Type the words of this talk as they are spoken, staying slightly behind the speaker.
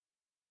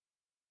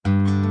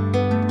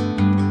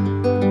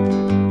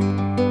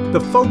The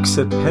folks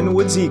at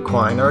Penwoods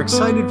Equine are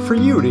excited for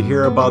you to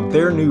hear about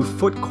their new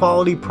foot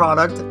quality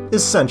product,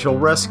 Essential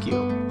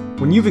Rescue.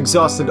 When you've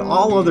exhausted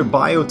all other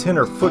biotin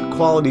or foot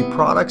quality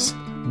products,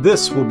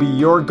 this will be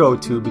your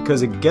go-to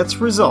because it gets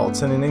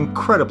results in an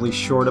incredibly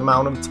short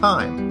amount of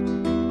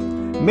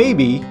time.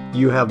 Maybe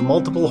you have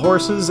multiple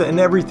horses and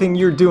everything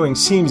you're doing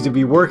seems to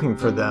be working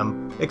for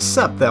them,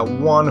 except that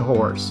one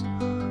horse.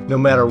 No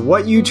matter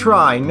what you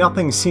try,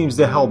 nothing seems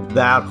to help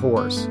that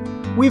horse.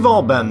 We've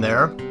all been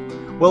there.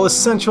 Well,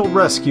 Essential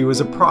Rescue is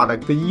a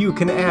product that you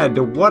can add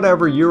to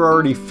whatever you're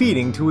already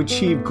feeding to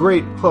achieve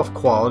great hoof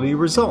quality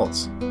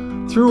results.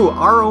 Through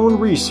our own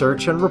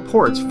research and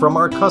reports from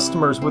our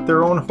customers with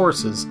their own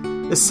horses,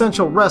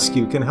 Essential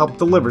Rescue can help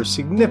deliver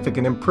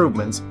significant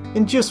improvements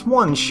in just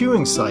one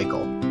shoeing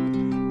cycle.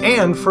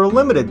 And for a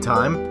limited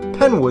time,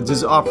 Penwoods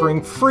is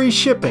offering free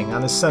shipping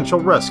on Essential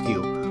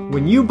Rescue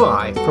when you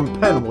buy from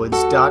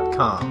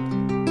penwoods.com.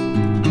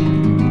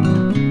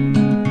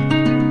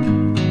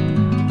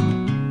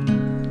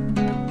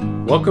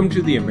 Welcome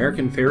to the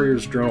American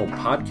Farriers Journal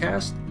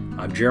podcast.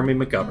 I'm Jeremy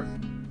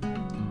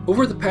McGovern.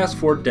 Over the past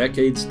 4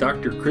 decades,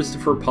 Dr.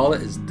 Christopher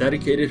Pollitt has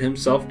dedicated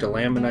himself to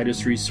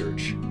laminitis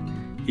research.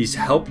 He's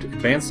helped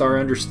advance our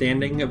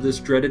understanding of this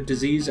dreaded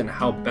disease and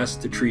how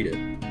best to treat it.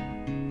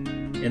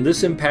 And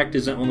this impact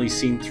isn't only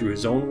seen through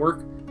his own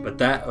work, but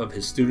that of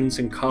his students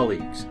and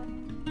colleagues.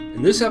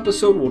 In this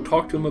episode, we'll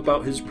talk to him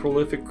about his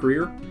prolific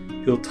career.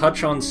 He'll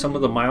touch on some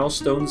of the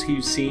milestones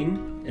he's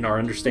seen in our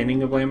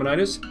understanding of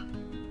laminitis,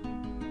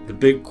 the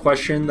big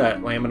question that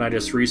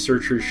laminitis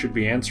researchers should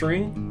be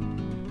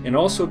answering, and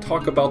also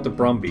talk about the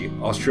Brumby,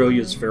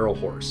 Australia's feral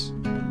horse.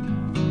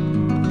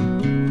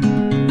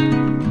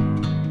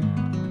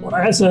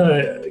 As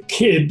a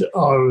kid,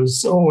 I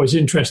was always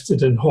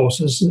interested in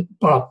horses,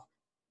 but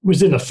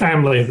was in a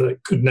family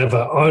that could never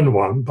own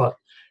one. But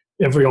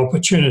every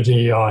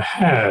opportunity I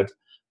had,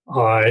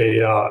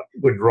 I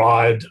would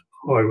ride.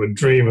 I would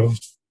dream of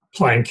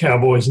playing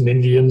cowboys and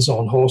Indians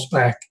on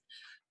horseback,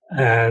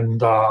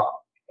 and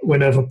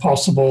whenever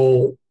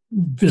possible,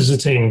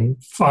 visiting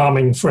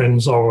farming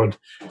friends, I would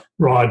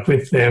ride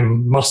with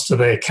them, muster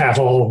their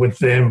cattle with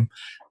them,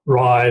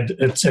 ride,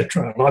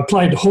 etc. And I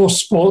played horse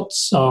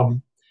sports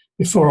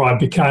before I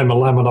became a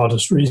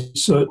laminitis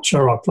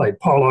researcher. I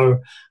played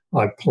polo.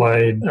 I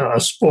played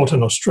a sport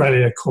in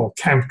Australia called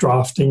camp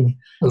drafting,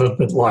 a little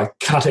bit like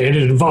cutting. It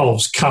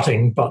involves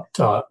cutting, but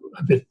a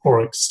bit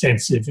more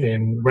extensive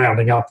in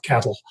rounding up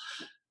cattle.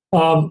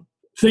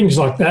 Things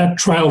like that,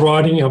 trail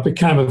riding. I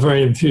became a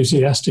very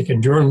enthusiastic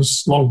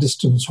endurance,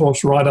 long-distance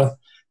horse rider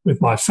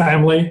with my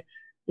family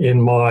in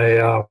my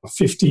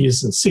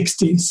 50s and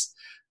 60s.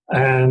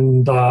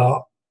 And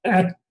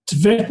at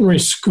veterinary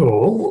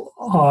school,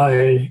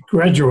 I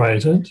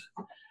graduated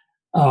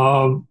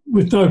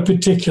with no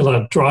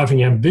particular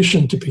driving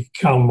ambition to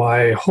become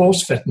a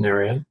horse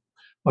veterinarian.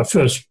 My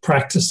first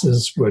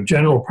practices were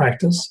general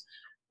practice,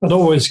 but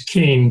always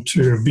keen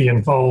to be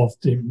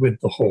involved with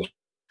the horse.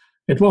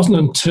 It wasn't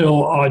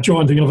until I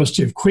joined the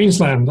University of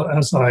Queensland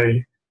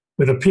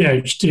with a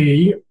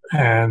PhD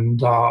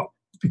and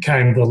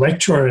became the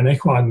lecturer in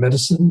equine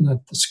medicine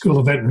at the School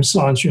of Veterinary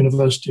Science,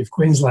 University of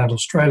Queensland,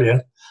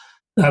 Australia,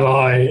 that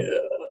I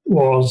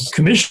was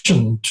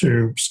commissioned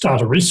to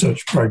start a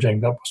research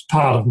project that was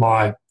part of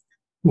my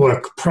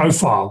work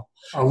profile,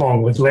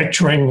 along with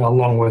lecturing,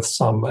 along with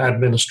some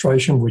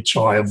administration, which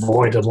I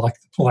avoided like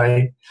the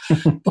plague.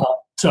 But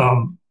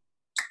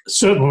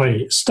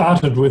certainly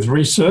started with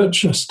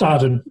research. I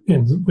started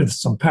with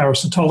some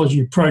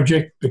parasitology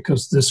project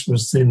because this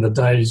was in the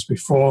days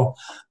before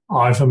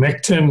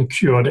ivermectin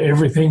cured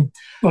everything.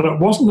 But it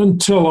wasn't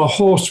until a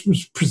horse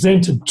was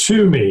presented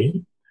to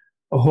me,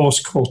 a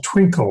horse called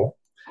Twinkle,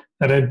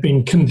 that had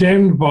been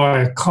condemned by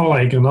a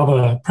colleague,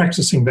 another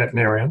practicing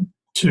veterinarian,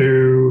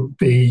 to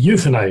be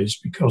euthanized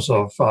because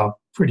of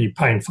pretty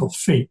painful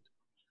feet.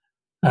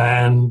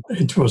 And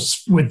it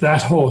was with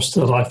that horse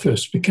that I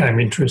first became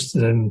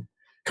interested in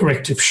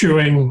corrective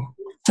shoeing,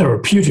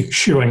 therapeutic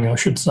shoeing, I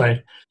should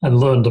say, and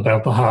learned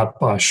about the heart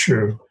by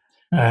shoe.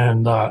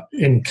 And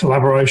in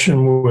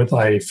collaboration with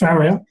a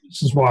farrier,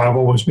 this is why I've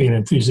always been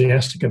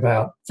enthusiastic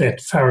about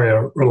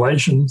vet-farrier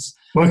relations,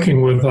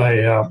 working with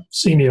a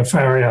senior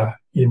farrier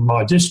in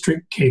my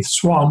district, Keith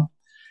Swan,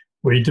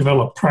 we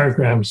developed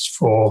programs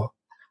for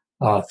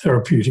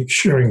therapeutic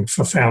shoeing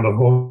for founded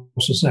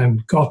horses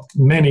and got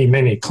many,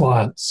 many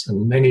clients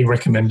and many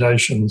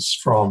recommendations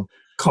from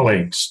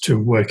colleagues to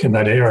work in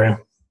that area.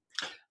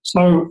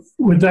 So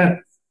with that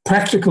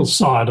practical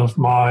side of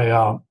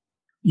my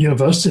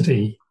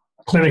university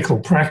clinical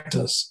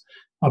practice,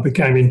 I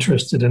became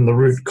interested in the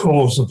root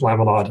cause of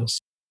laminitis.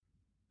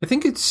 I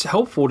think it's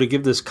helpful to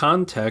give this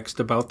context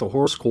about the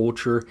horse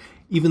culture.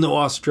 Even though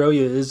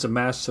Australia is a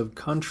massive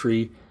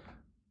country,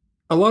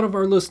 a lot of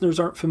our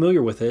listeners aren't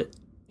familiar with it,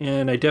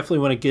 and I definitely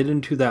want to get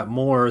into that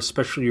more,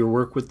 especially your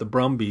work with the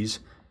Brumbies.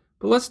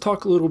 But let's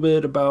talk a little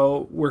bit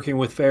about working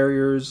with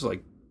farriers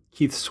like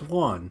Keith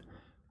Swan.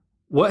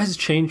 What has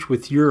changed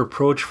with your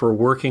approach for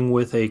working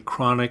with a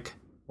chronic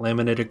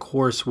laminitic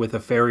horse with a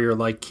farrier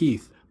like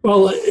Keith?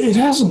 Well, it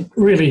hasn't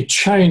really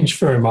changed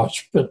very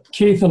much, but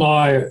Keith and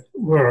I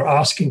were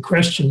asking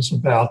questions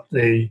about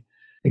the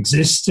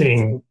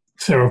existing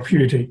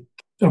therapeutic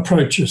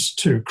approaches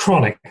to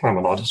chronic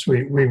laminitis.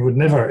 We would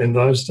never in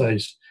those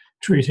days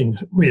treating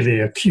really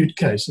acute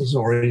cases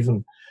or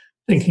even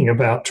thinking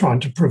about trying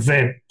to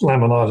prevent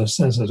laminitis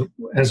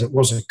as it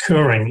was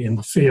occurring in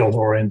the field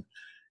or in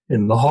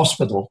the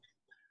hospital.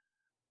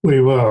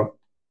 We were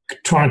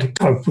trying to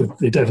cope with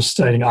the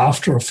devastating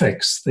after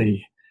effects,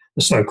 the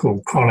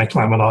so-called chronic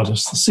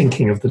laminitis, the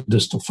sinking of the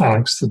distal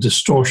phalanx, the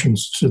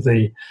distortions to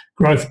the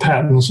growth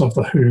patterns of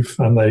the hoof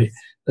and the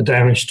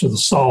damage to the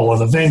sole,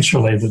 and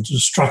eventually the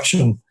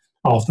destruction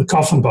of the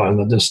coffin bone,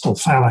 the distal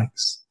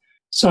phalanx.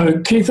 So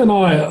Keith and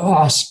I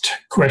asked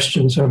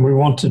questions and we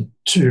wanted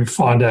to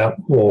find out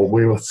more.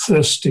 We were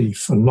thirsty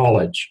for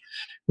knowledge.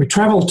 We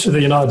travelled to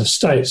the United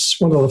States.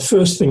 One of the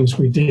first things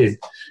we did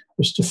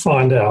was to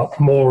find out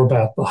more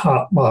about the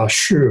Hartmar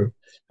shoe.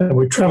 And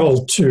we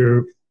travelled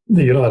to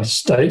the United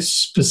States,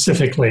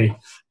 specifically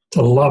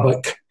to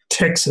Lubbock,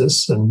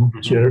 Texas. And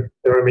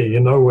Jeremy, you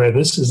know where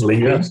this is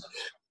leading. Yes.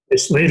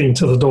 It's leading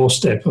to the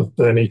doorstep of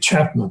Bernie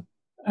Chapman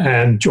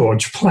and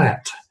George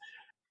Platt.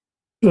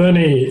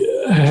 Bernie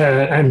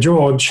and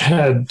George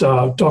had,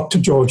 Dr.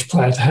 George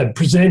Platt had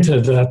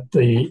presented at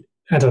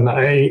an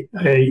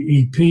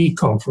AAEP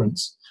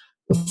conference,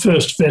 the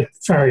first vet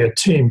farrier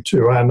team,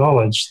 to our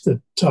knowledge,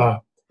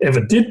 that ever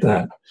did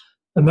that.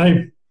 And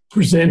they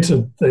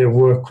presented their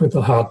work with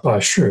the Hartmar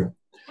shoe.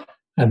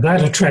 And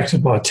that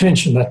attracted my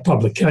attention, that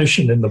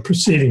publication in the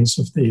proceedings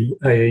of the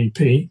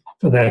AAEP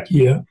for that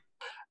year.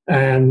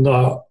 And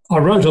I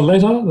wrote a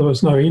letter, there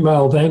was no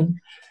email then,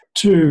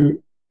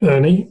 to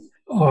Bernie.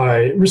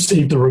 I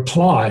received a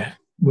reply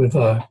with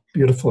a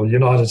beautiful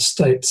United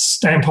States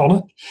stamp on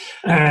it,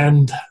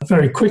 and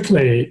very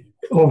quickly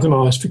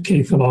organised for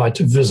Keith and I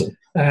to visit.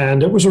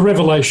 And it was a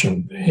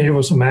revelation. He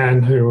was a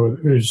man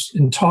whose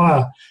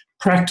entire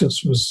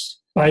practice was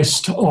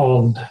based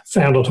on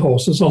founded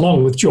horses,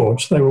 along with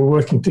George. They were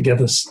working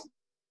together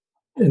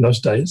in those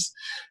days.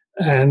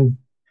 And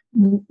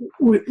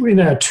in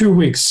our 2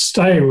 weeks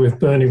stay with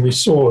Bernie, we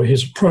saw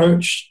his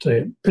approach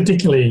to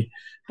particularly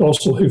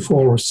dorsal hoof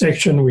wall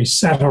resection. We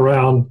sat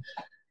around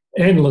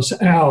endless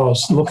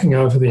hours looking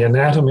over the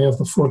anatomy of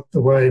the foot,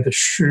 the way the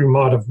shoe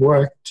might have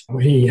worked.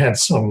 He had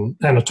some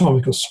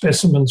anatomical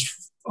specimens,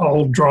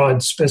 old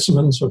dried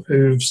specimens of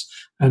hooves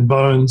and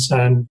bones,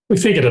 and we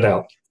figured it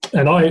out.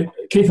 And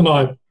Keith and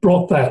I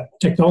brought that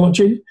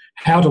technology,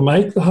 how to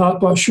make the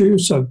Hartmar shoe.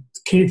 So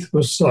Keith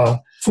was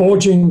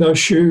forging those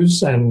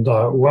shoes and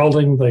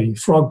welding the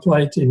frog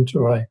plate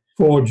into a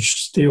forged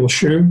steel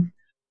shoe.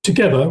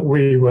 Together,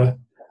 we were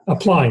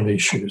applying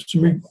these shoes.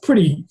 We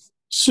pretty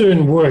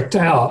soon worked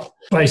out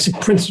basic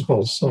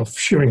principles of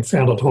shoeing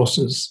founded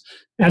horses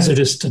as it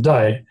is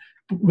today.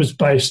 It was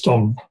based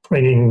on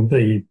bringing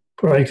the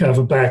break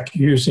over back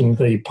using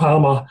the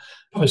palmar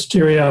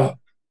posterior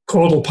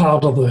caudal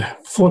part of the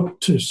foot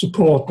to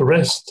support the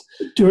rest,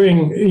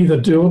 doing either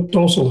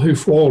dorsal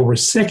hoof wall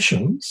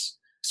resections.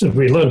 So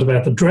we learned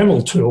about the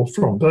Dremel tool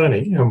from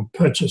Bernie and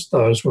purchased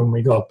those when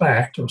we got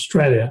back to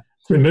Australia,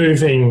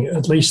 removing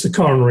at least the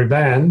coronary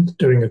band,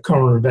 doing a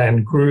coronary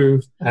band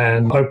groove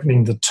and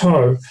opening the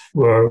toe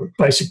were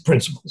basic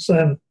principles.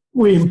 And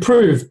we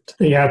improved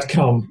the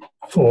outcome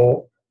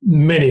for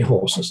many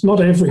horses, not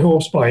every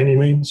horse by any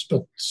means,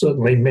 but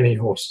certainly many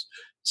horses.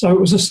 So it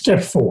was a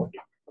step forward.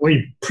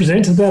 We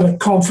presented that at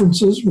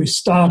conferences. We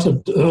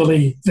started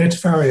early vet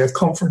farrier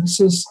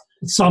conferences.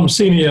 Some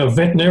senior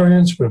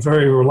veterinarians were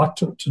very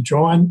reluctant to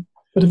join,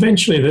 but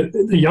eventually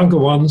the younger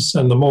ones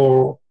and the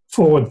more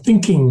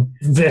forward-thinking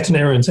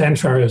veterinarians and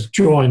farriers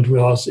joined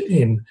with us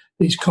in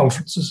these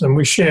conferences, and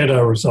we shared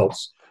our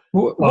results.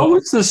 What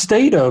was the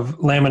state of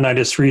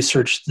laminitis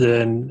research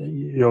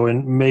then,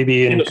 and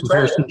maybe in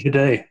comparison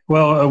today?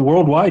 Well,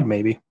 worldwide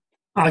maybe.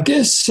 I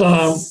guess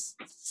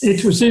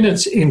it was in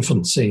its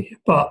infancy,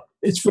 but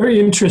it's very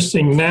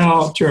interesting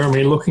now,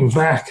 Jeremy, looking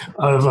back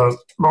over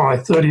my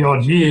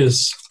 30-odd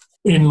years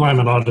in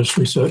laminitis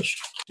research.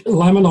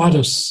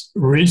 Laminitis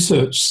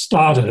research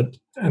started,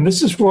 and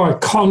this is why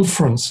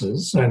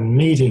conferences and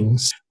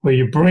meetings where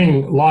you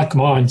bring like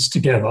minds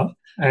together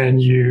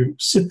and you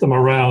sit them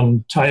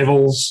around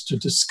tables to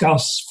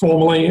discuss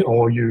formally,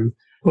 or you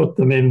put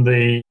them in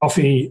the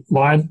coffee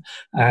line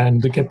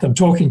and to get them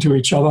talking to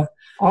each other.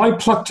 I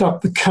plucked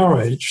up the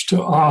courage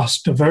to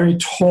ask a very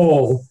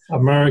tall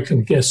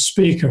American guest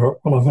speaker at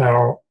one of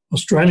our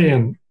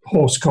Australian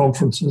horse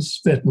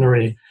conferences,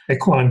 veterinary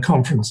equine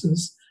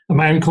conferences, a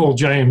man called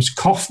James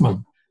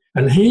Kaufman.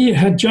 And he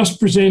had just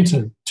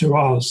presented to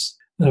us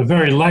the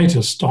very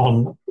latest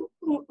on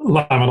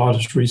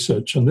laminitis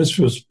research. And this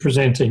was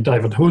presenting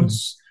David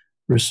Hood's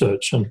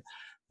research. And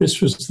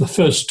this was the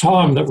first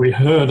time that we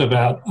heard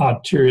about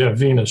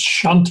arteriovenous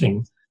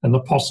shunting and the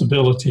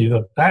possibility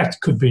that that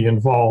could be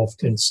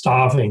involved in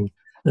starving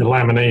the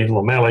laminae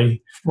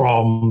lamellae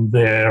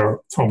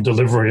from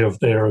delivery of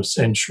their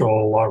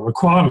essential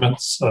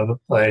requirements, so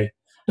that they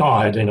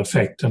died in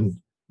effect and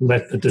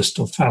let the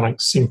distal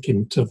phalanx sink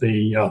into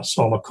the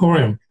solar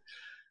corium.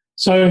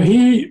 So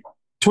he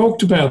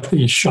talked about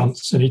these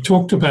shunts, and he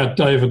talked about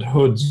David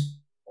Hood's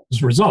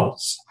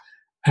results,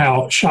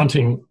 how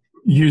shunting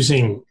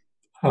using,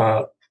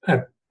 at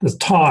the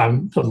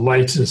time, the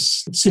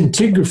latest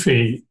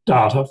scintigraphy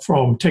data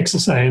from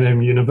Texas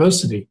A&M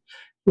University,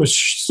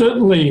 which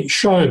certainly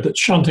showed that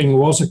shunting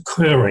was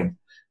occurring.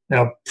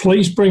 Now,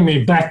 please bring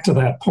me back to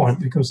that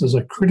point, because there's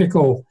a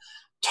critical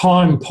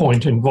time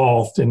point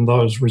involved in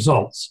those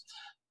results.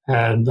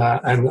 And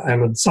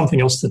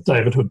something else that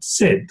David Hood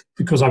said,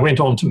 because I went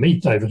on to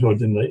meet David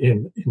Hood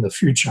in the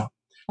future.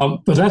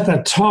 But at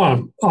that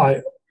time,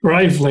 I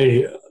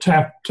bravely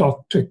tapped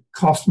Dr.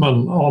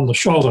 Kaufman on the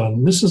shoulder,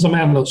 and this is a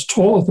man that's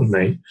taller than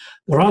me.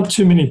 There aren't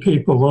too many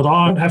people that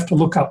I'd have to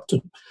look up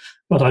to,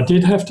 but I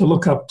did have to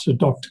look up to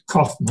Dr.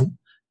 Kaufman,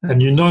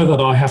 and you know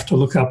that I have to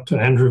look up to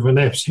Andrew Van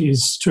Epps.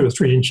 He's 2 or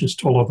 3 inches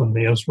taller than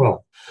me as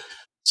well.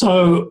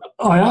 So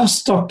I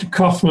asked Dr.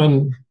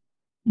 Kaufman,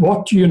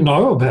 what do you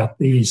know about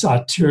these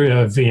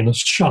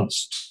arteriovenous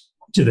shunts?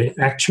 Do they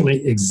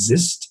actually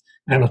exist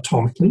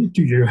anatomically?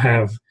 Do you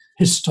have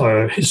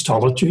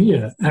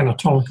histology,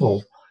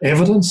 anatomical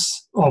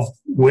evidence of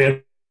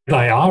where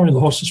they are in the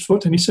horse's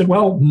foot? And he said,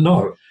 well,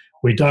 no,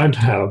 we don't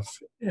have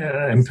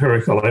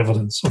empirical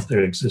evidence of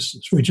their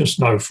existence. We just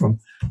know from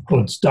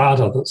Hood's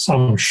data that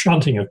some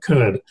shunting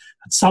occurred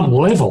at some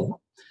level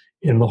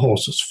in the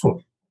horse's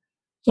foot.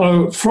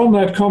 So from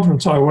that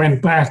conference, I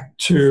went back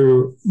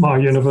to my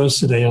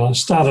university and I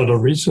started a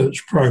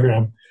research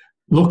program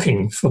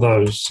looking for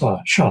those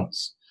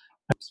shunts.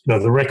 You know,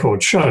 the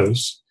record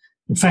shows,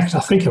 in fact, I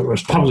think it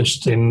was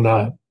published in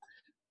the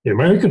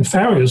American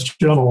Farriers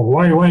Journal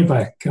way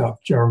back,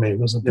 Jeremy.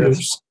 There's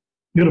a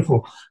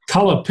beautiful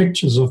coloured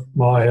pictures of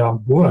my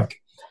work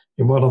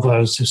in one of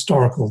those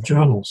historical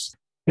journals.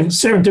 And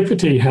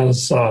serendipity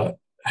has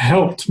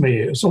helped me.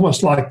 It's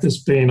almost like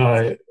there's been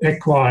an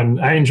equine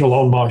angel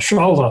on my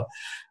shoulder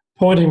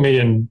pointing me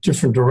in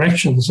different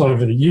directions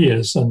over the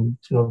years. And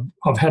you know,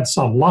 I've had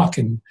some luck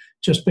in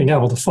just being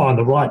able to find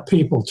the right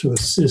people to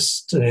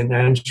assist in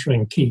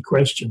answering key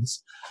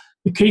questions.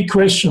 The key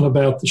question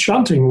about the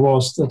shunting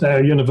was that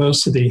our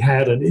university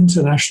had an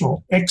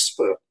international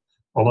expert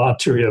on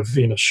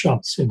arteriovenous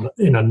shunts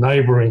in a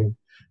neighbouring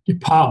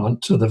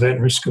department to the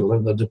veterinary school,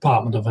 in the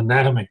Department of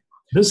Anatomy.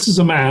 This is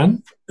a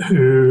man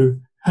who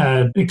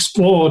had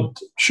explored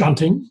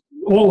shunting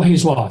all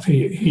his life.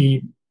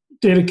 He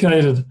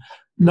dedicated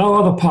no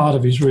other part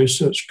of his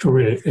research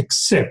career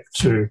except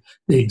to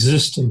the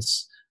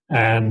existence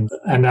and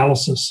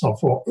analysis of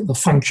the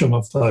function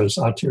of those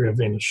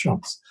arteriovenous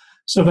shunts.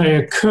 So they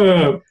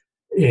occur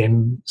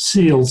in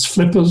seals'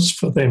 flippers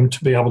for them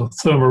to be able to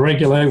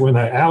thermoregulate when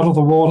they're out of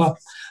the water.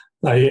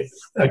 They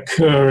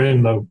occur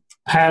in the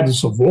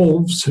pads of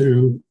wolves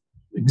who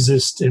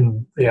exist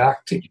in the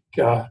Arctic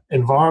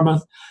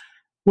environment.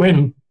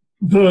 When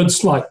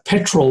birds like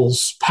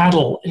petrels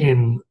paddle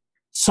in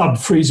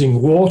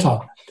sub-freezing water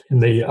in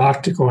the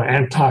Arctic or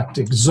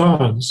Antarctic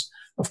zones,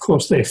 of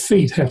course their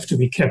feet have to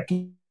be kept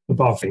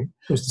above them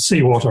because the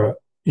seawater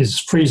is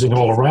freezing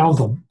all around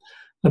them.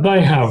 And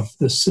they have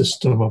this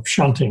system of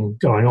shunting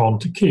going on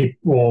to keep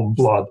warm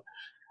blood.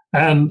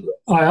 And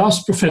I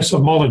asked Professor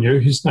Molyneux,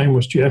 his name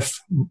was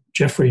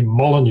Geoffrey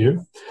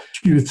Molyneux,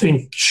 do you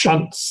think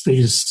shunts,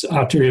 these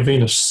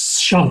arteriovenous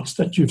shunts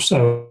that you've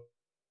so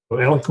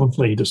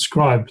eloquently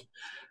described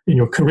in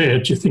your career,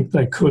 do you think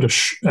they could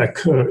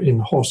occur in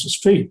horses'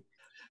 feet?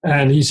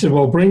 And he said,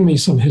 well, bring me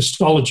some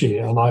histology.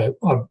 And I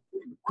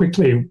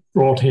quickly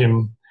brought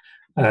him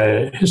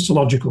a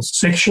histological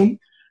section,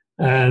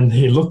 and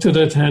he looked at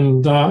it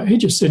and he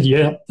just said,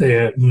 yeah,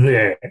 they're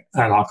there.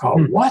 And I go,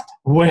 what?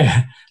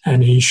 Where?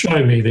 And he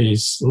showed me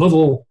these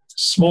little,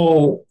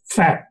 small,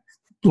 fat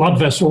blood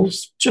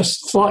vessels,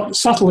 just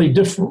subtly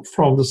different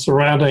from the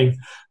surrounding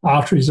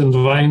arteries and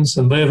veins,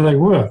 and there they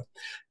were.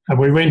 And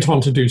we went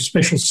on to do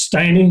special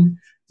staining.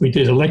 We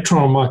did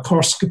electron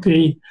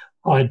microscopy.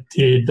 I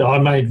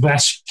made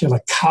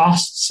vascular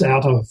casts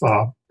out of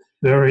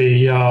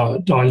very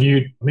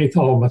dilute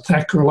methyl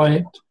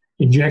methacrylate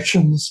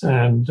injections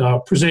and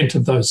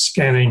presented those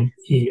scanning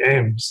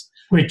EMs,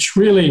 which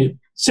really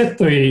set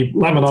the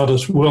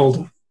laminitis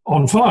world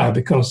on fire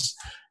because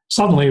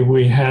suddenly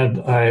we had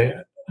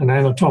an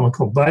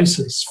anatomical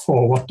basis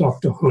for what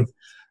Dr. Hood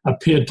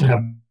appeared to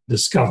have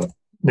discovered.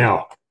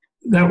 Now,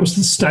 that was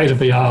the state of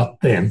the art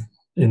then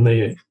in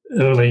the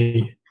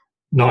early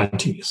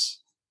 90s,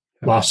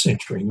 last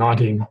century,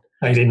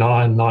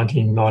 1989,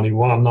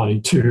 1991,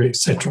 92,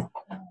 etc.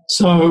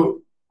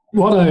 So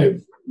what I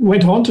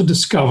went on to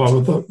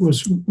discover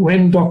was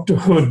when Dr.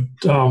 Hood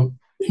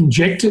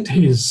injected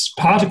his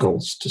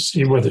particles to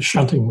see whether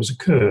shunting was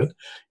occurred,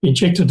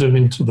 injected them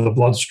into the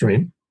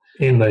bloodstream.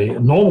 In the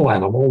normal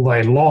animal,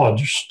 they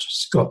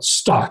got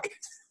stuck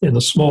in the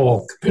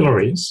small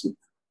capillaries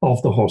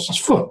of the horse's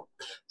foot.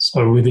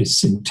 So with his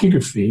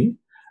scintigraphy,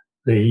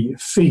 the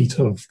feet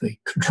of the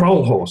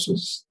control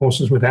horses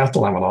without the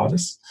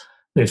laminitis,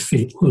 their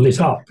feet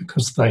lit up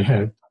because they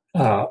had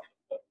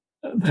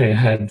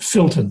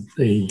filtered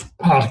the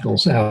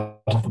particles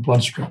out of the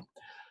bloodstream.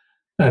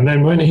 And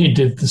then when he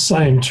did the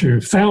same to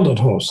foundered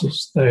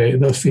horses,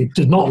 their feet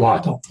did not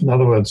light up. In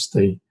other words,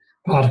 the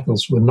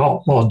particles were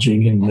not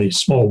lodging in the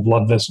small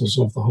blood vessels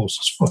of the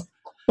horse's foot.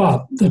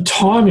 But the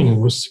timing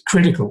was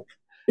critical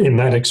in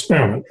that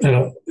experiment.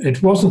 And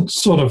it wasn't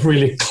sort of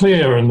really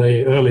clear in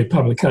the early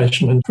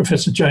publication, and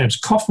Professor James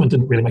Kaufman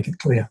didn't really make it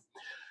clear,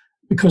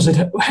 because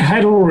it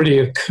had already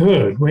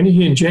occurred when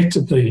he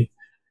injected the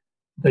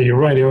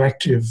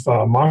radioactive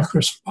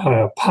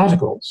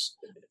particles.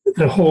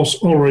 The horse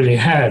already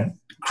had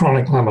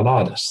chronic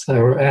laminitis. They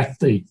were at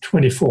the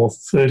 24,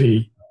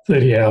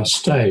 30-hour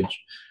stage.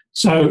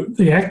 So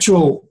the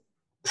actual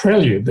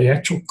prelude, the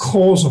actual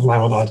cause of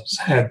laminitis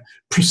had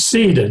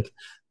preceded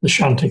the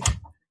shunting.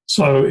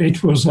 So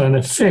it was an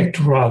effect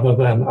rather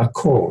than a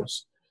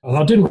cause. And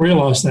I didn't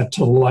realise that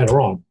till later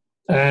on.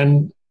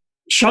 And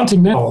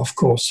shunting now, of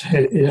course,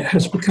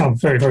 has become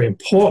very, very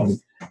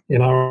important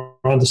in our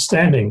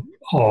understanding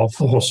of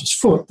the horse's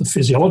foot, the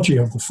physiology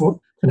of the foot,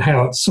 and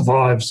how it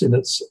survives in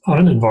its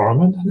own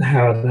environment, and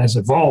how it has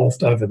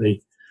evolved over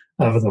the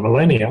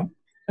millennia,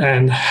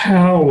 and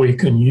how we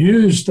can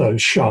use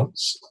those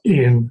shunts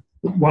in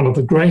one of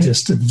the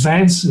greatest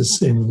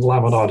advances in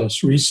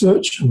laminitis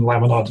research and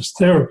laminitis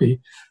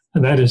therapy,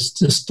 and that is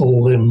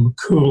distal limb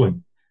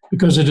cooling,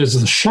 because it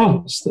is the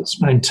shunts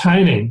that's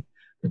maintaining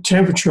the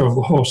temperature of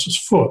the horse's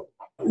foot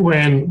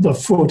when the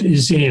foot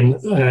is in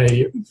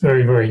a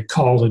very, very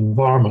cold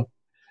environment.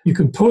 You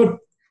can put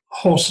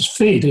horses'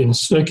 feet in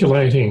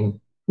circulating,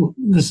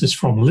 this is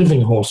from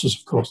living horses,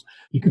 of course,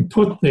 you can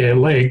put their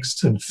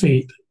legs and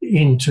feet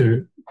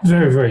into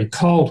very, very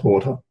cold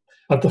water,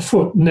 but the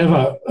foot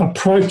never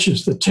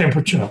approaches the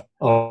temperature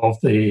of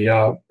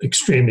the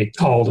extremely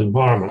cold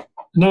environment.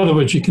 In other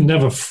words, you can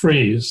never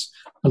freeze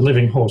a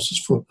living horse's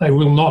foot. They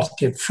will not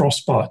get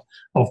frostbite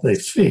of their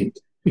feet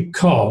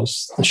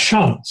because the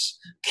shunts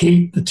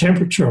keep the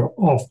temperature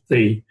of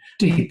the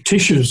deep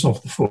tissues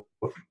of the foot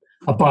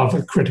above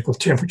a critical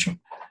temperature.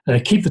 They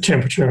keep the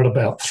temperature at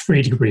about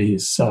 3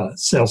 degrees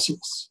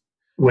Celsius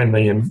when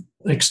the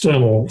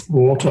external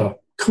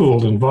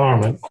water-cooled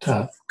environment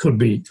could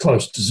be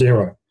close to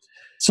zero.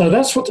 So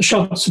that's what the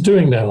shunts are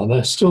doing now, and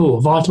they're still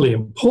vitally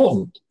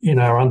important in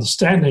our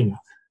understanding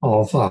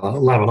of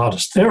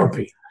laminitis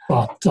therapy,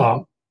 but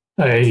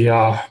they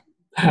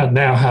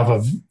now have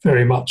a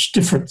very much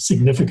different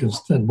significance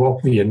than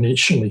what we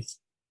initially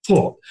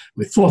thought.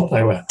 We thought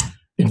they were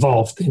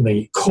involved in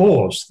the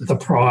cause, the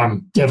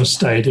prime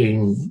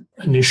devastating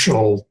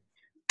initial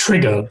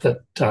trigger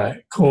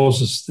that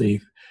causes the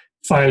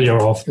failure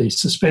of the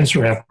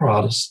suspensory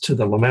apparatus to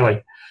the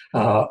lamellae.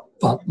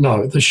 But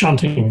no, the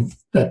shunting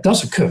that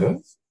does occur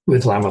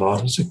with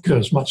laminitis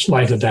occurs much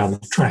later down the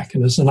track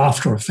and is an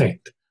after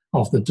effect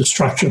of the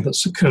destruction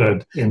that's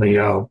occurred in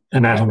the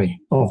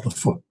anatomy of the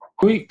foot.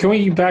 Can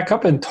we back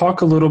up and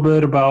talk a little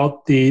bit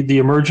about the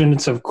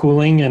emergence of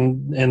cooling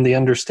and the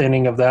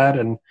understanding of that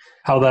and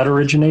how that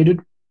originated?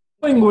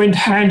 Cooling went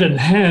hand in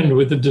hand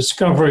with the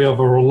discovery of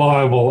a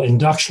reliable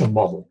induction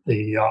model,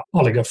 the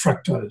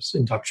oligofructose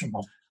induction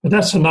model. But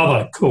that's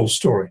another cool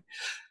story.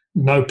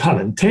 No pun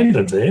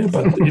intended there,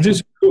 but it is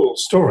a cool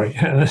story.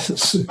 And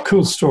it's a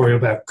cool story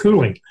about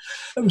cooling.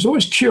 It was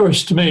always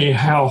curious to me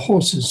how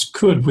horses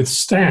could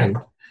withstand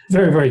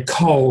very, very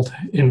cold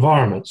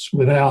environments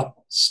without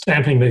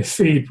stamping their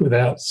feet,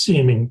 without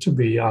seeming to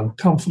be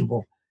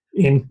uncomfortable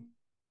in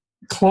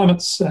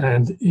climates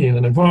and in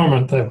an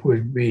environment that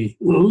would be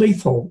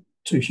lethal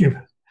to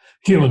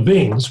human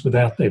beings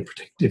without their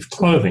protective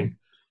clothing.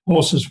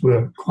 Horses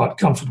were quite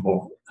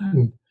comfortable.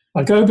 And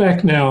I go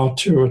back now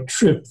to a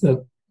trip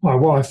that my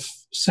wife,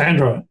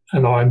 Sandra,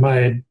 and I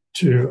made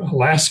to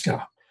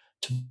Alaska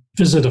to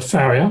visit a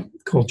farrier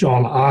called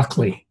John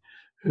Arkley,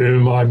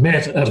 whom I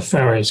met at a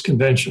farrier's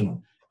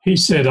convention. He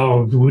said I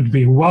would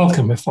be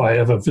welcome if I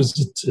ever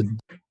visited.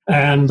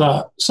 And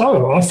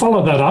so I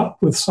followed that up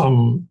with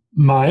some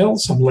mail,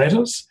 some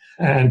letters,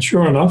 and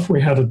sure enough,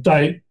 we had a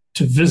date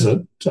to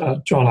visit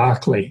John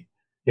Arkley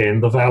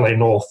in the valley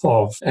north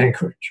of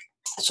Anchorage.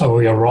 So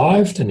we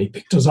arrived and he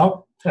picked us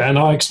up. And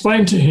I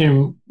explained to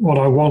him what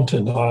I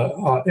wanted.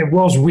 It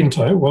was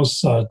winter, it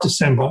was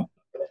December.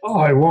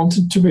 I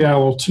wanted to be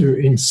able to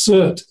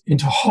insert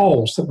into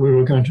holes that we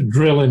were going to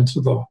drill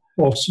into the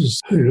horse's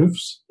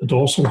hooves, the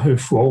dorsal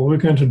hoof wall. We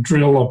were going to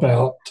drill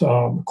about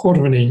a quarter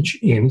of an inch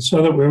in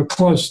so that we were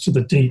close to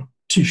the deep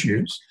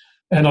tissues.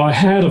 And I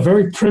had a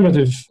very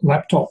primitive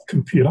laptop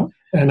computer,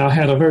 and I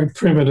had a very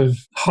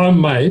primitive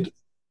homemade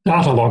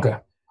data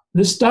logger.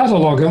 This data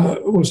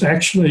logger was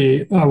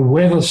actually a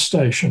weather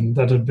station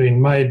that had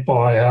been made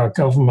by our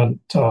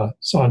government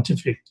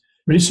scientific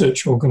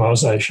research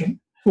organisation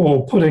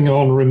for putting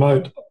on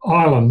remote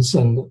islands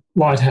and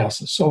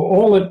lighthouses. So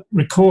all it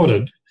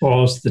recorded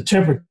was the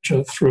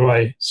temperature through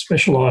a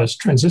specialised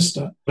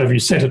transistor, whatever you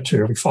set it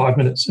to, every 5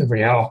 minutes,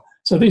 every hour.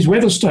 So these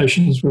weather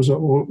stations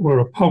were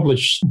a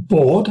published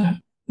board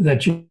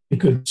that you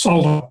could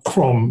solder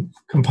from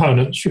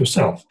components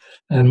yourself.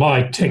 And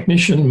my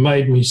technician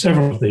made me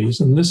several of these,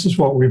 and this is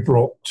what we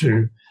brought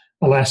to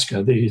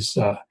Alaska, these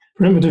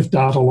primitive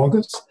data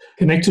loggers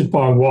connected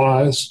by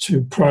wires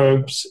to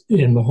probes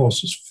in the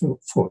horse's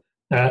foot.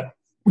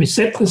 We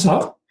set this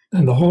up,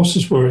 and the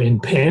horses were in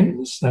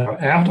pens. They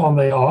were out on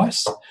the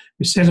ice.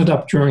 We set it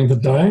up during the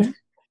day.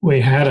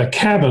 We had a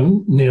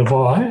cabin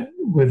nearby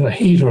with a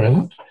heater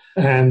in it,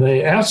 and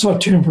the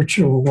outside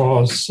temperature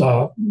was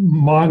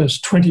minus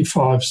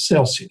 25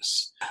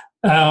 Celsius.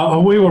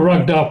 We were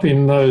rugged up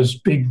in those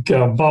big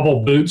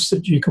bubble boots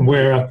that you can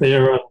wear out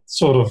there,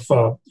 sort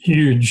of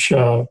huge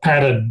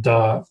padded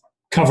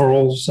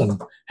coveralls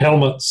and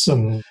helmets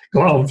and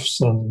gloves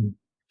and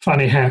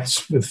funny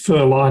hats with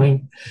fur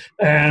lining.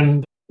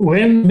 And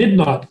when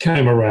midnight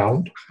came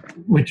around,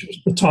 which was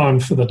the time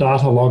for the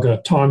data logger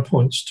time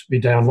points to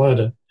be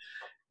downloaded,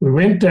 we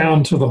went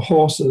down to the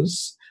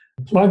horses,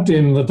 plugged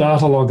in the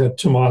data logger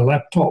to my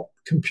laptop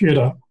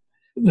computer.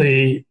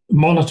 The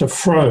monitor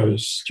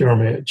froze,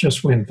 Jeremy. It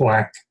just went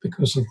black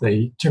because of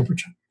the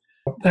temperature.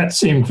 That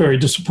seemed very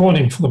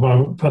disappointing for the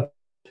moment, but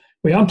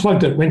we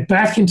unplugged it, went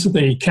back into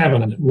the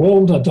cabin, and it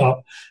warmed it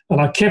up,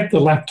 and I kept the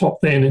laptop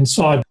then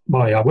inside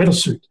my weather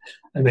suit.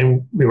 And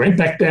then we went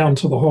back down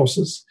to the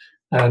horses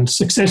and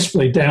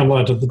successfully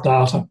downloaded the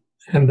data.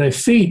 And their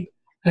feet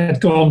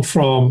had gone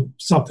from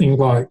something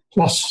like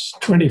plus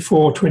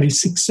 24,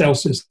 26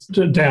 Celsius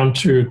down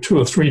to 2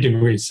 or 3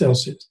 degrees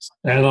Celsius.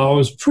 And I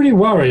was pretty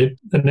worried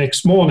the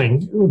next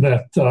morning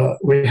that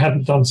we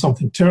hadn't done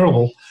something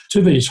terrible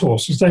to these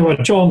horses. They were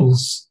John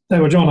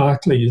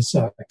Arkley's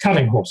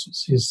cutting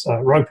horses, his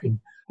roping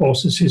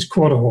horses, his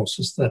quarter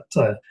horses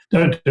that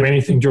don't do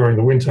anything during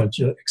the winter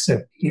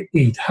except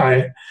eat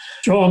hay.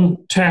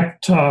 John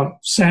tapped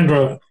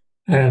Sandra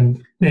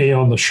and me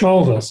on the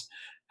shoulders,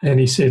 and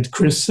he said,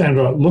 "Chris,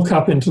 Sandra, look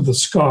up into the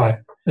sky."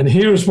 And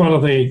here is one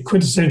of the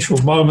quintessential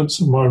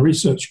moments of my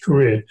research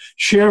career,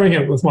 sharing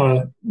it with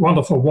my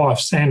wonderful wife,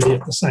 Sandy,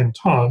 at the same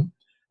time.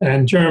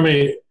 And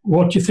Jeremy,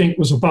 what do you think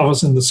was above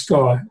us in the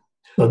sky?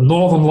 The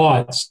Northern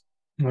Lights.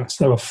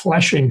 They were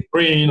flashing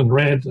green and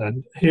red,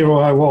 and here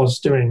I was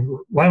doing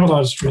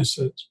laminitis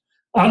research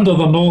under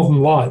the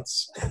Northern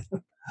Lights.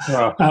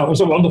 Wow. It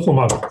was a wonderful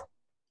moment.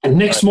 And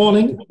next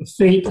morning, the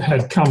feet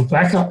had come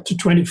back up to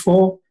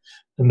 24,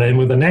 and then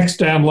with the next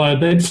download,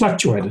 they'd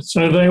fluctuated.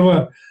 So they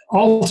were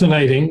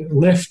alternating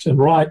left and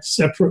right,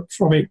 separate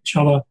from each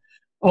other,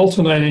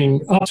 alternating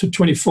up to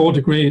 24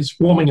 degrees,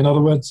 warming in other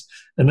words,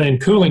 and then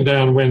cooling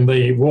down when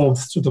the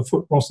warmth to the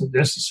foot wasn't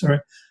necessary.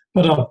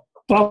 But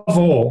above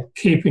all,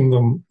 keeping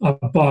them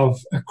above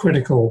a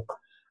critical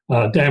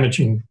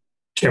damaging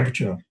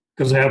temperature,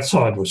 because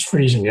outside was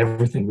freezing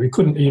everything. We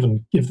couldn't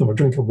even give them a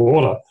drink of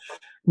water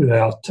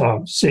without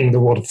seeing the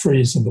water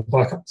freeze in the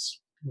buckets.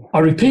 I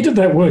repeated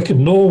that work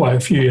in Norway a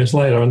few years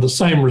later, and the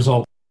same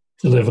result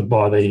delivered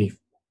by the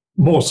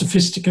more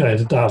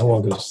sophisticated data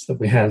loggers that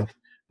we had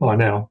by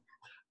now.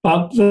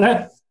 But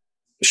that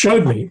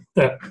showed me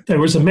that there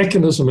was a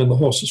mechanism in the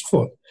horse's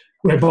foot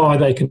whereby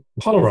they can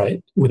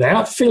tolerate,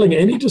 without feeling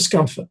any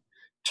discomfort,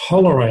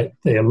 tolerate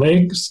their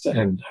legs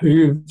and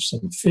hooves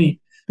and feet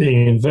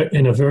being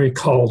in a very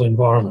cold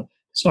environment.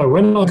 So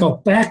when I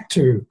got back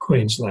to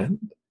Queensland,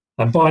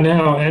 and by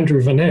now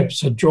Andrew Van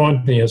Epps had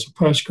joined me as a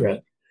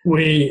postgrad,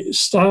 we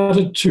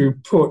started to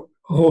put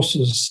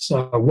horses,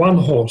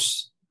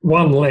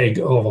 one leg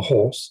of a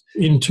horse,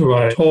 into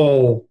a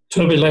tall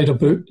turbulator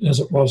boot, as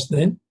it was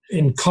then,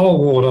 in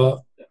cold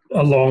water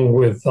along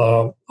with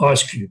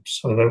ice cubes.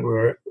 So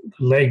that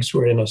the legs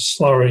were in a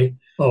slurry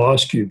of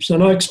ice cubes.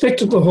 And I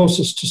expected the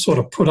horses to sort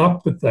of put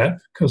up with that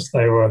because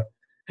they were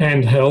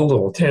handheld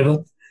or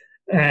tethered.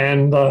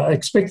 And I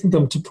expected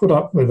them to put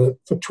up with it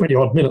for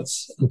 20-odd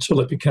minutes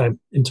until it became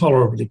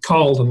intolerably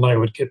cold and they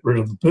would get rid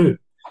of the boot.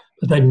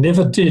 But they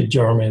never did,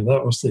 Jeremy.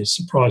 That was the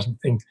surprising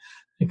thing.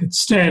 They could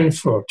stand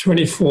for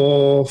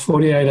 24,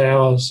 48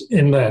 hours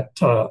in that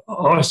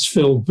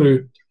ice-filled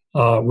boot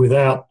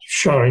without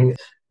showing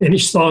any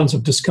signs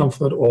of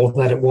discomfort or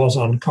that it was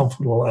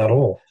uncomfortable at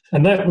all.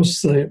 And that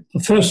was the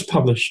first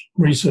published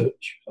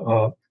research,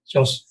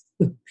 just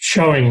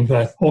showing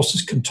that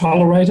horses can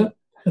tolerate it,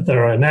 that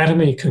their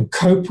anatomy can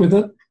cope with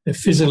it, they're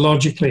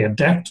physiologically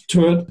adapted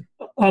to it.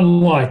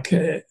 Unlike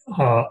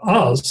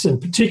us in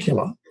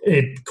particular,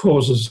 it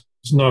causes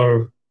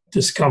no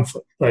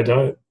discomfort.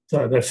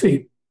 Their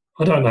feet,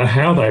 I don't know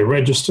how they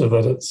register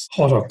that it's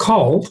hot or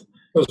cold,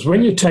 because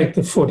when you take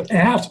the foot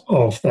out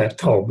of that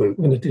cold boot,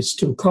 when it is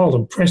still cold,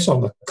 and press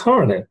on the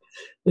coronet,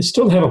 they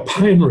still have a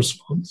pain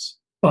response,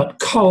 but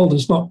cold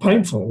is not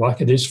painful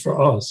like it is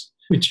for us,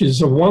 which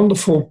is a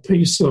wonderful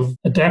piece of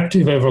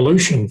adaptive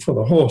evolution for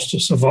the horse to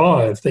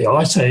survive the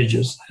ice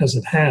ages as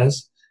it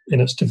has in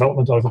its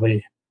development over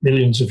the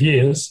millions of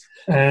years.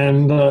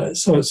 And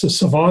so it's a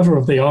survivor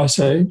of the ice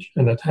age,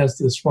 and it has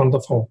this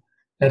wonderful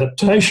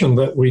adaptation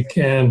that we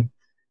can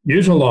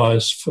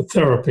utilize for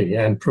therapy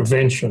and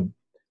prevention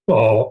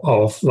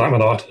of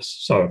laminitis.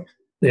 So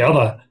the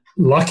other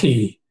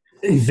lucky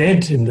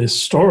event in this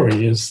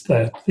story is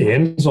that the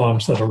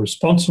enzymes that are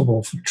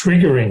responsible for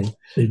triggering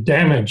the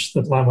damage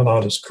that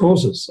laminitis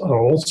causes are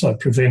also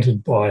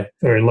prevented by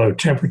very low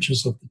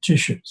temperatures of the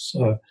tissues.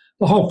 So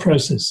the whole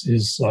process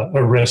is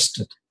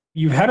arrested.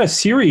 You've had a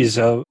series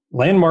of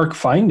landmark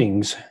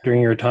findings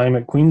during your time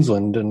at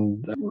Queensland.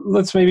 And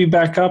let's maybe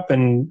back up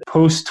and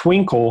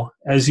post-Twinkle,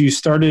 as you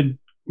started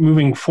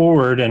moving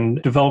forward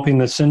and developing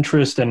this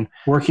interest and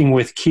working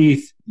with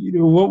Keith,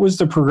 what was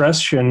the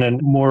progression and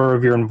more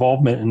of your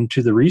involvement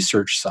into the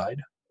research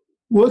side?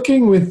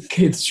 Working with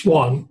Keith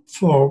Swan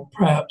for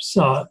perhaps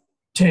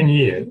 10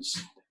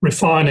 years,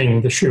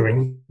 refining the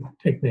shoeing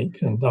technique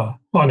and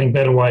finding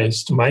better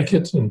ways to make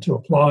it and to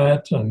apply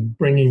it and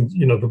bringing,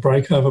 the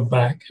breakover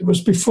back. It was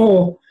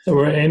before there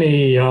were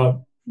any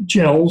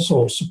gels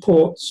or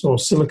supports or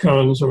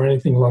silicones or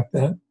anything like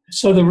that.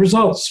 So the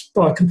results,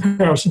 by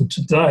comparison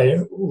today,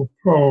 were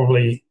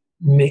probably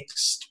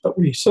mixed, but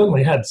we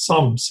certainly had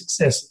some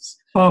successes,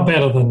 far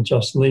better than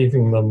just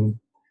leaving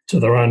them to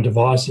their own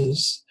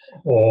devices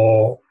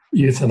or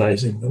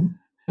euthanizing them.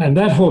 And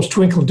that horse,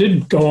 Twinkle,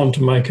 did go on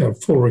to make a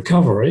full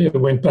recovery. It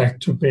went back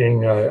to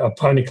being a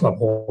pony club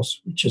horse,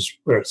 which is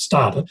where it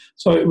started.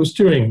 So it was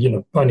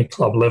doing, pony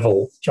club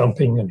level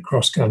jumping and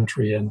cross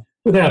country and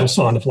without a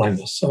sign of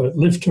lameness. So it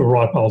lived to a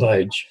ripe old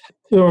age.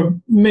 There were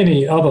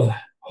many other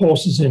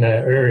horses in our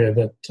area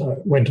that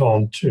went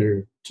on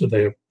to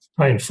their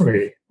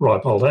pain-free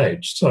ripe old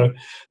age. So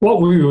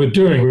what we were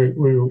doing,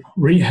 we were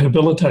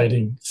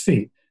rehabilitating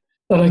feet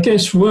that I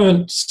guess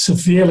weren't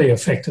severely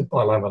affected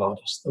by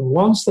laminitis. The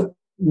ones that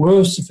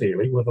were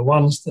severely were the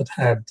ones that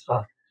had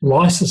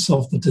lysis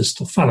of the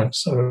distal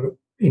phalanx. So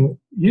in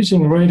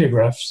using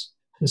radiographs,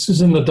 this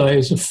is in the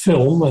days of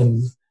film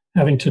and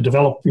having to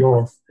develop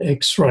your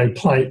X-ray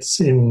plates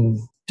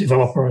in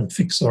developer and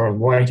fixer and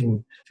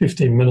waiting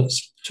 15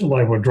 minutes till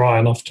they were dry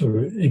enough to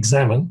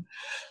examine.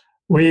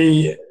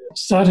 We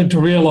started to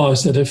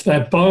realise that if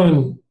that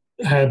bone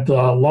had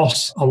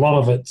lost a lot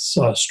of its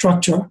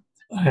structure,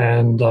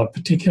 and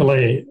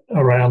particularly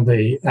around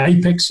the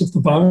apex of the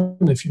bone,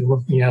 if you're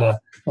looking at a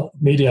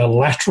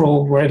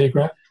medial-lateral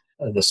radiograph,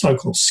 the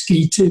so-called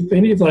ski tip,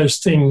 any of those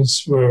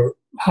things were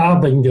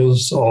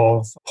harbingers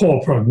of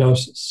poor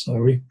prognosis. So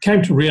we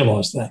came to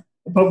realise that.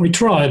 But we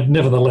tried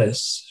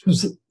nevertheless,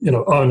 because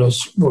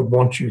owners would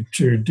want you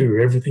to do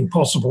everything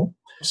possible.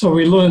 So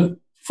we learned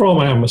from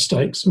our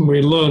mistakes, and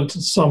we learned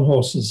that some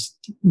horses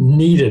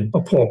needed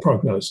a poor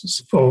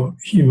prognosis for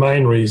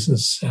humane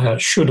reasons,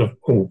 should have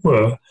or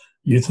were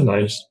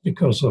euthanized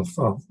because of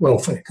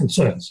welfare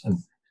concerns and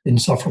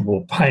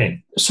insufferable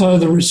pain. So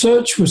the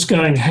research was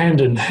going hand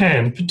in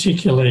hand,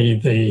 particularly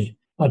the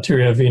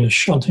arteriovenous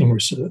shunting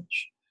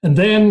research. And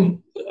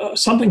then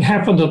something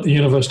happened at the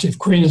University of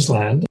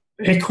Queensland.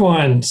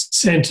 Equine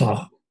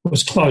Centre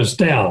was closed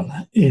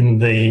down in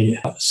the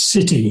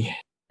city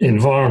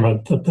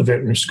environment that the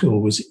veterinary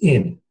school was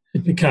in.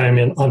 It became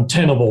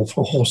untenable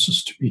for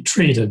horses to be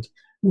treated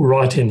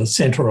right in the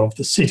centre of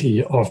the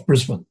city of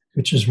Brisbane,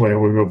 which is where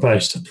we were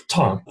based at the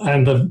time.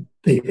 And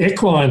the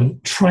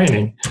equine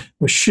training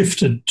was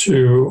shifted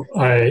to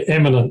an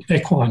eminent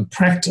equine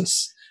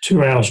practice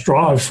 2 hours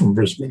drive from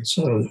Brisbane.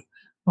 So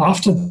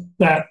after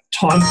that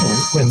time point,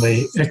 when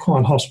the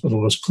equine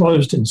hospital was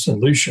closed in St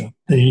Lucia,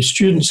 the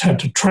students had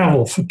to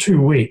travel for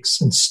 2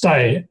 weeks and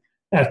stay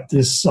at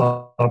this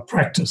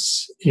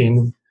practice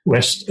in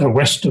west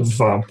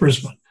of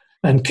Brisbane.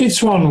 And Keith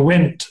Swan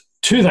went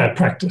to that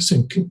practice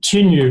and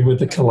continued with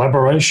the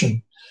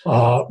collaboration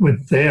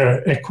with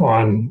their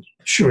equine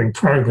shoeing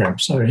program.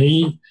 So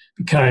he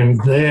became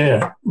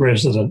their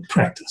resident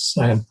practice.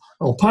 And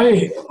I'll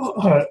pay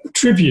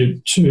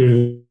tribute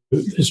to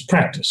his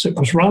practice. It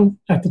was run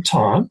at the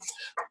time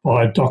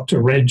by Dr.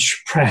 Reg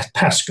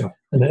Pascoe,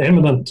 an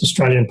eminent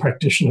Australian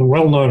practitioner,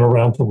 well known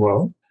around the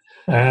world.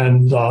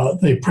 And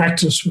the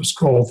practice was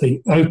called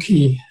the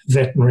Oakey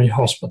Veterinary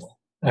Hospital.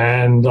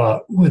 And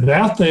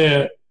without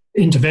their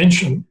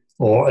intervention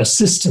or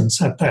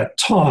assistance at that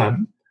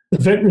time, the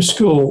veterinary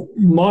school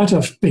might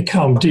have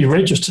become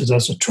deregistered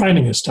as a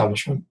training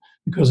establishment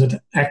because it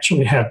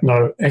actually had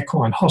no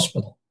equine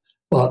hospital.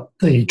 But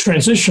the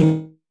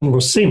transition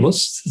was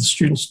seamless. The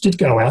students did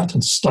go out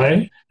and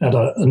stay at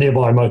a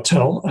nearby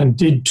motel and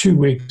did 2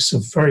 weeks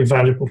of very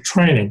valuable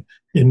training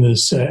in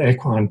this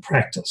equine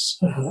practice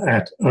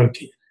at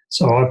Oakey.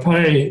 So I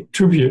pay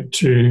tribute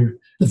to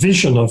the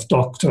vision of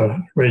Dr.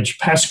 Reg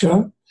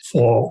Pascoe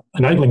for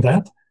enabling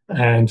that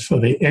and for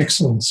the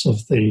excellence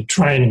of the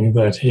training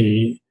that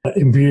he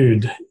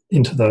imbued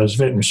into those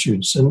veterinary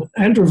students. And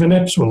Andrew Van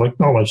Epps will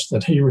acknowledge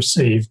that he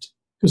received,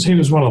 because he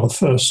was one of the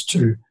first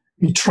to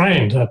be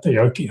trained at the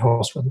Oakey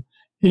Hospital,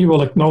 he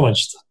will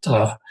acknowledge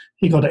that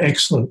he got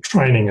excellent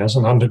training as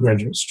an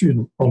undergraduate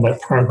student on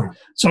that program.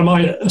 So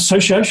my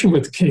association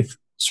with Keith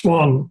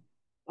Swan,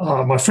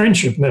 my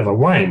friendship never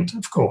waned,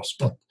 of course,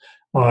 but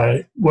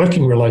my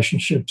working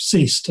relationship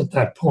ceased at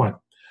that point.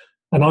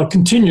 And I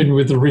continued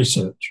with the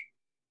research.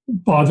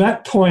 By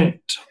that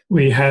point,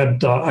 we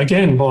had,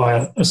 again, by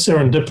a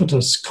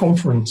serendipitous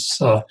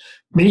conference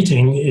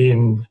meeting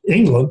in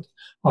England,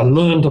 I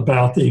learned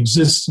about the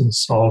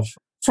existence of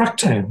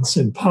fructans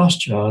in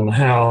pasture and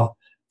how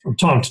from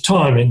time to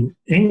time in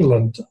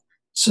England,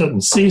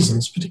 certain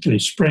seasons, particularly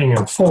spring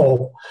and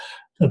fall,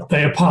 that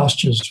their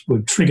pastures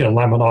would trigger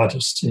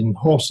laminitis in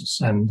horses.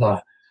 And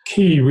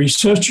key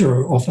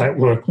researcher of that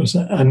work was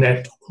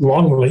Annette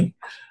Longley,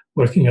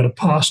 working at a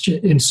pasture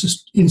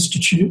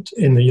institute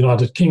in the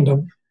United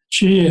Kingdom.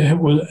 She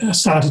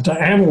started to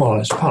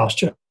analyse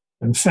pasture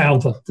and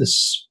found that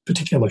this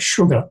particular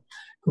sugar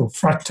called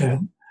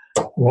fructan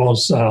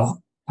was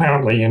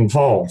apparently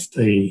involved.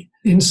 The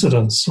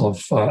incidence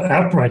of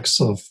outbreaks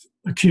of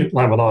acute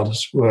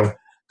laminitis were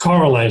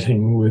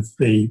correlating with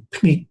the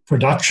peak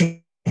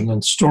production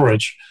and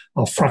storage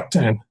of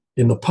fructan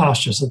in the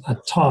pastures at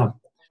that time.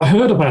 I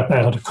heard about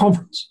that at a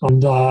conference,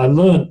 and I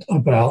learned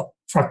about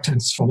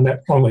fructans from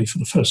Annette Longley for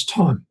the first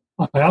time.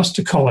 I asked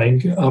a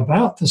colleague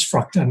about this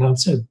fructan, and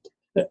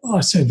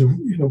I said,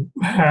 you know,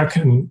 how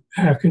can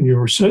you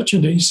research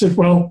it? And he said,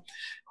 well,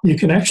 you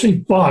can actually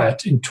buy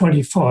it in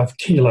 25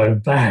 kilo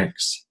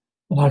bags.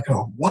 And I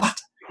go, what?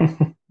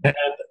 And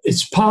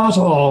it's part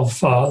of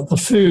the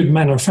food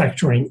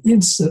manufacturing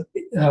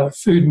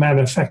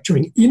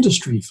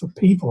industry for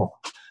people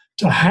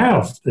to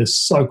have this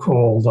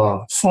so-called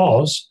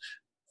FOS,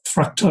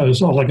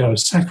 fructose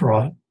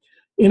oligosaccharide,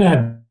 in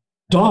our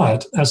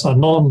diet as a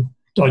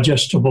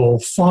non-digestible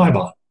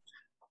fibre.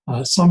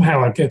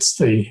 Somehow it gets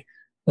the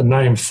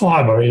name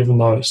fibre, even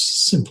though it's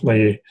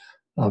simply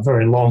a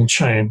very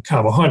long-chain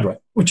carbohydrate,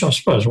 which I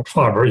suppose what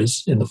fibre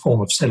is in the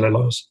form of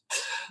cellulose.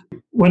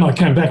 When I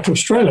came back to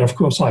Australia, of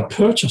course, I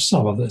purchased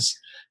some of this,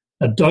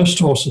 dosed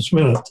horses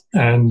with it,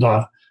 and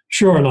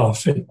sure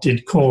enough, it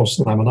did cause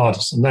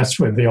laminitis, and that's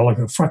where the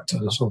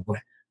oligofructose or the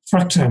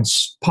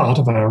fructans part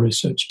of our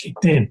research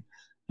kicked in.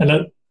 And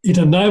it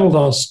enabled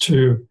us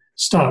to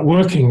start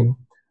working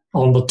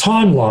on the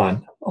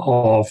timeline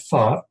of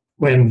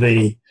when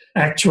the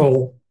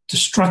actual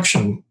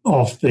destruction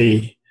of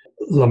the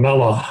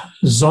lamellar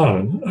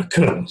zone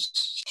occurs.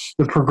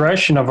 The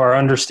progression of our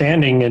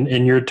understanding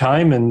in your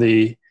time in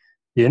the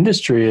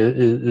industry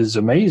is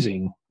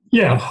amazing.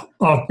 Yeah,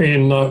 I've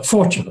been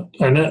fortunate.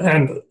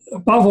 And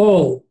above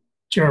all,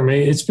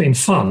 Jeremy, it's been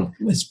fun.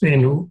 It's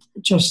been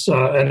just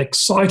an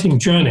exciting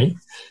journey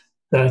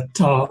that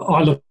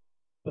I look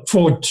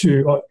forward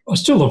to. I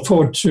still look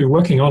forward to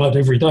working on it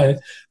every day.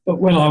 But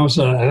when I was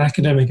an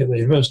academic at the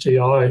university,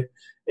 I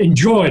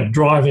enjoyed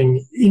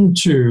driving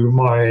into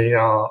my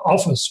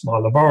office, my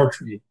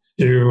laboratory,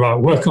 to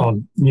work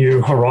on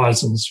new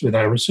horizons with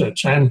our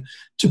research and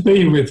to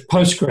be with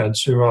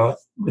postgrads who are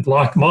with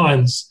like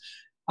minds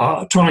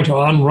trying to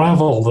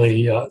unravel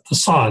the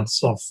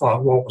science of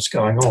what was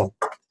going on.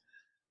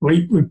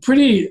 We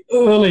pretty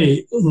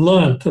early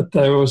learnt that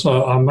there was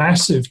a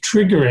massive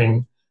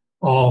triggering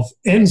of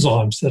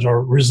enzymes that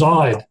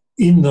reside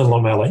in the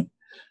lamellae.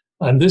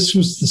 And this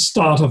was the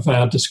start of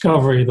our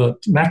discovery that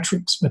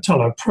matrix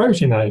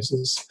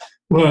metalloproteinases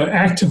were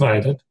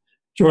activated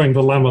during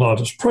the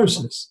laminitis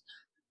process.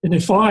 And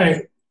if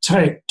I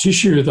take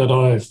tissue that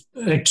I've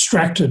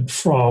extracted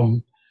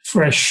from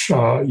fresh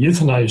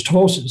euthanized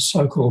horses,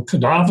 so-called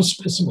cadaver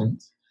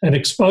specimens, and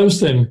expose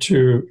them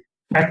to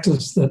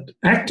factors that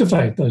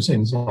activate those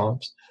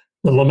enzymes,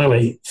 the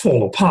lamellae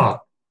fall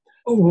apart.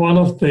 One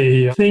of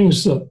the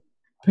things that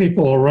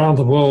people around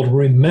the world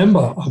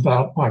remember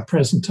about my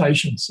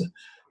presentations,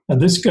 and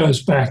this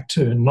goes back to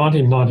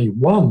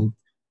 1991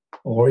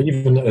 or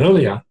even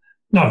earlier.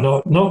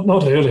 No,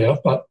 not earlier,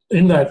 but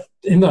in that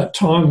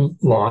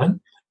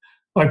timeline,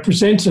 I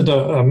presented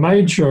a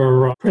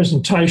major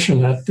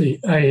presentation at the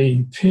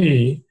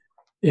AEP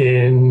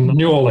in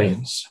New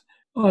Orleans.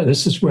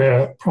 This is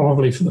where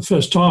probably for the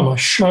first time I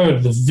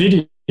showed the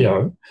video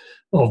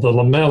of the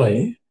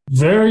lamellae,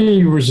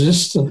 very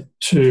resistant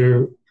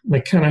to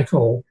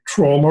mechanical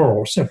trauma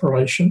or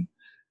separation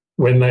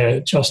when they're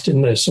just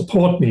in their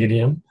support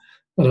medium.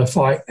 But if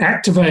I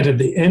activated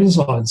the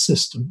enzyme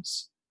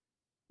systems,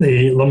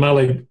 the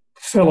lamellae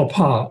fell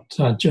apart,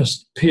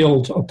 just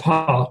peeled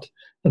apart.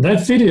 And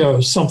that video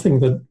is something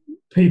that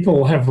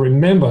people have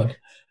remembered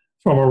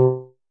from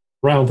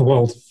around the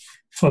world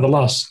for the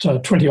last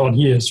 20-odd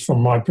years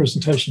from my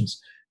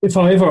presentations. If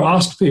I ever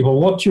ask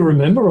people, what do you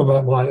remember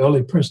about my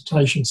early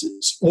presentations,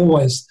 it's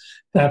always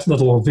that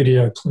little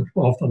video clip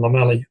of the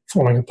lamellae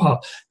falling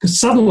apart, because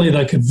suddenly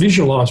they could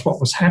visualize what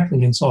was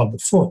happening inside the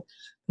foot.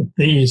 That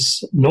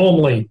these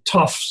normally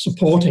tough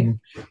supporting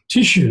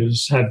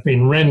tissues had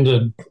been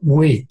rendered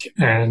weak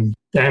and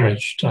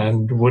damaged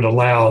and would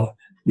allow,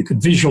 you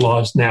could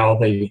visualize now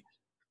the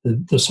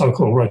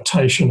so-called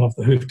rotation of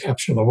the hoof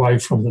capsule away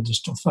from the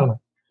distal thumb.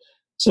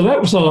 So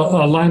that was a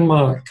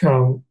landmark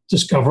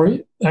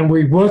discovery, and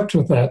we worked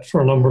with that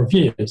for a number of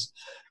years.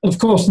 And of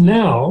course,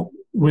 now,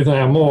 with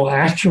our more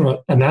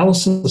accurate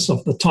analysis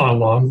of the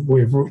timeline,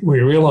 we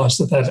realize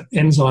that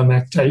enzyme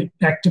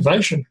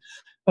activation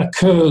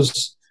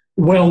occurs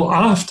well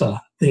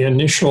after the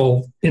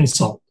initial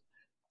insult.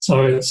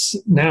 So it's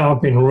now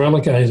been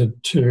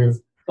relegated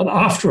to an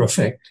after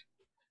effect,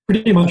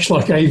 pretty much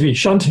like AV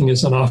shunting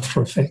is an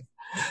after effect.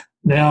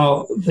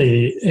 Now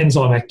the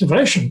enzyme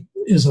activation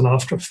is an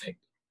after effect.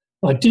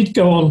 I did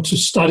go on to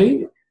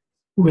study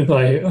with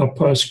a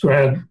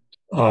postgrad,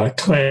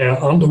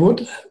 Claire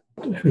Underwood,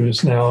 who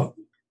is now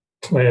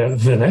Claire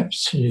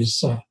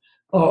Veneps.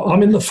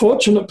 I'm in the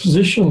fortunate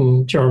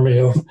position, Jeremy,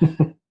 of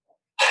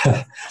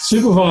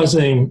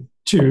supervising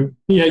to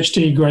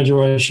PhD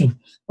graduation,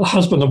 a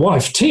husband and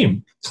wife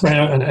team,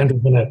 Claire and Andrew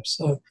Burnett.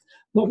 So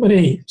not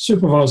many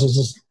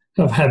supervisors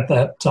have had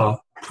that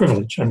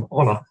privilege and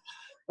honour.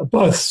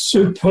 Both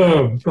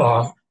superb,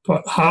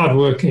 but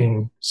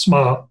hard-working,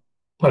 smart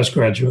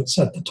postgraduates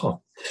at the time.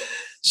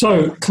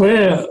 So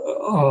Claire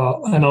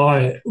and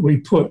I, we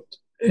put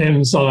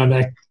enzyme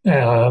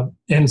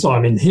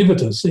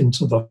inhibitors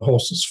into the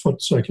horse's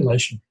foot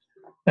circulation.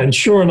 And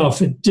sure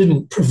enough, it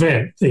didn't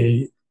prevent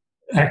the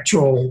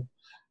actual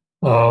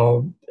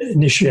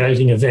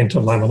initiating event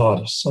of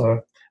laminitis.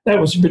 So that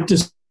was a bit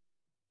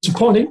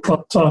disappointing,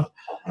 but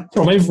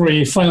from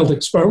every failed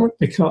experiment,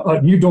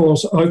 new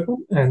doors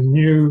open and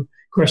new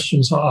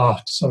questions are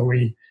asked. So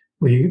we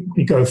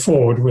go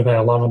forward with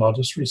our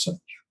laminitis research.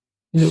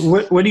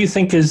 What do you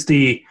think is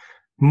the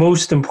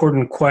most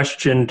important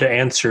question to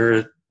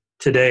answer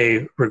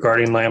today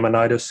regarding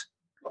laminitis?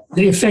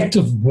 The effect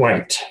of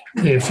weight,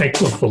 the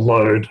effect of the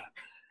load.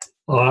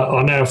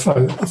 I now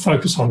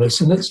focus on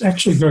this, and it's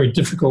actually very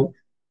difficult.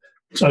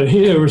 So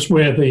here is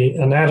where the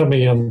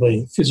anatomy and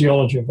the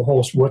physiology of the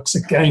horse works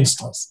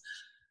against us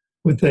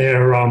with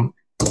their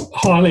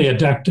highly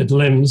adapted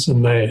limbs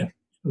and their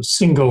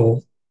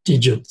single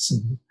digits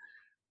and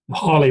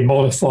highly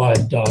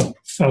modified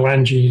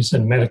phalanges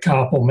and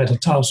metacarpal,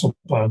 metatarsal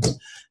bones.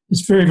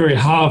 It's very, very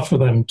hard for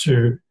them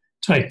to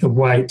take the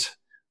weight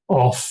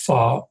off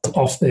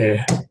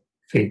their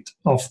feet,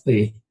 off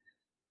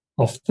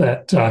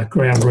that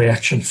ground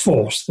reaction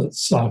force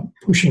that's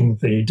pushing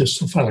the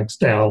distal phalanx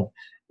down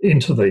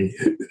into the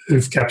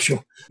hoof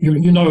capsule.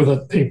 You know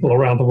that people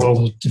around the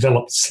world have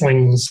developed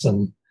slings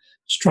and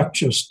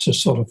structures to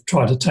sort of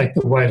try to take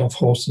the weight off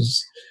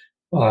horses.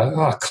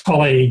 Our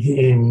colleague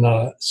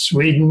in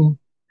Sweden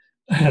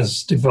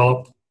has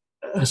developed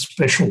a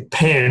special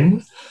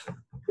pen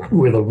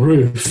with a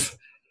roof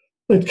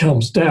that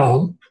comes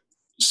down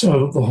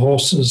so that the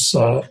horses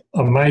are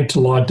made to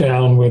lie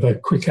down with a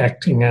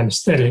quick-acting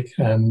anaesthetic,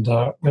 and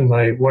when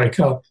they wake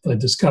up, they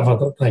discover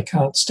that they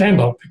can't stand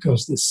up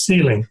because the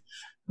ceiling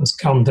has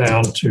come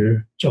down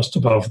to just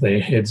above their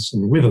heads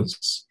and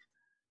withers.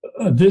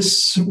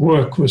 This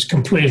work was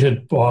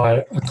completed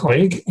by a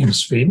colleague in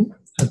Sweden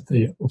at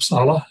the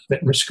Uppsala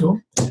Veterinary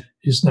School.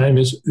 His name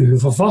is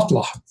Ove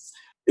Wattler.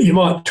 You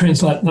might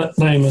translate that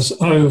name as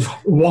Ove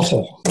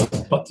Wattle,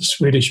 but the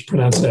Swedish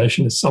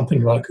pronunciation is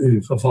something like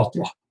Ove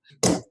Wattler.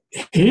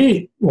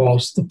 He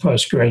was the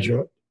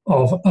postgraduate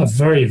of a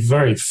very,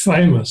 very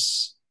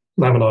famous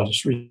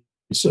laminitis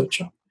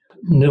researcher,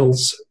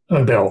 Nils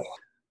Obel.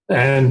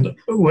 And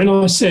when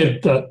I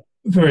said that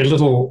very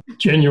little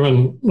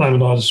genuine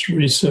laminitis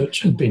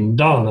research had been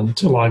done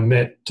until I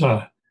met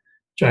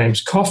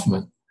James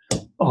Kaufman,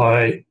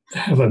 I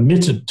have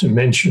omitted to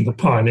mention the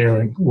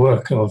pioneering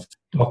work of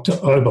Dr.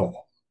 Obel.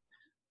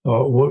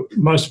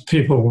 Most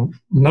people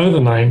know the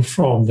name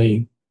from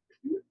the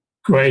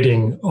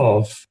grading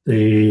of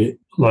the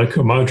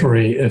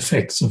locomotory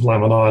effects of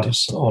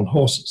laminitis on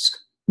horses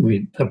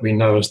that we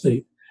know as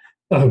the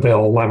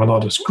Obel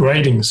laminitis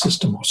grading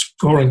system or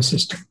scoring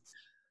system.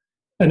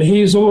 And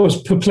he is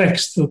always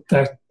perplexed that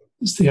that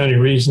is the only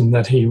reason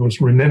that he was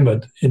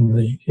remembered in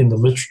the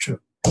literature,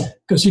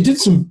 because he did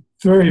some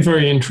very,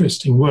 very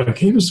interesting work.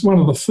 He was one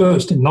of the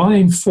first in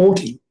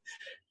 1940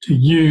 to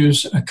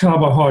use a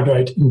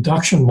carbohydrate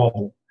induction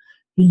model.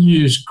 He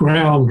used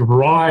ground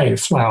rye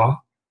flour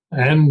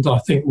and I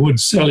think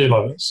wood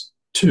cellulose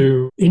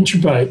to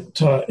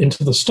intubate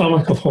into the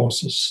stomach of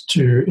horses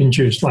to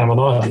induce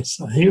laminitis.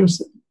 So he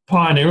was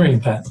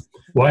pioneering that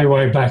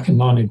way back in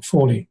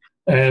 1940.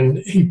 And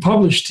he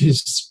published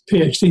his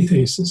PhD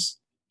thesis,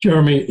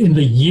 Jeremy, in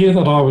the year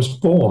that I was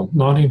born,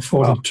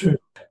 1942. Wow.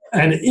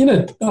 And in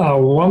it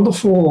are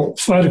wonderful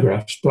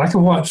photographs, black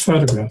and white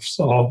photographs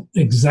of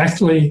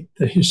exactly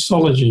the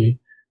histology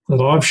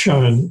that I've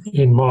shown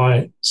in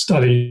my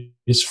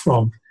studies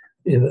from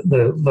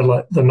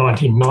the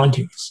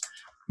 1990s.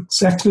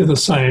 Exactly the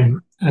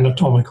same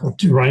anatomical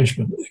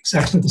derangement,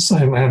 exactly the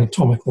same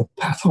anatomical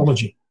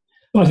pathology.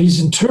 But his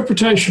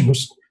interpretation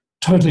was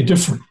totally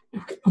different.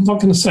 I'm not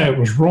going to say it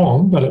was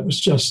wrong, but it was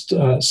just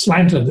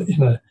slanted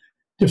in a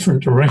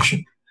different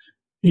direction.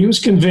 He was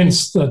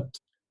convinced that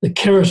the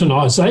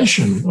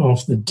keratinization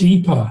of the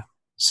deeper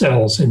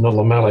cells in the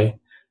lamellae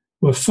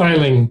were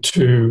failing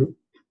to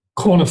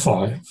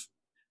cornify,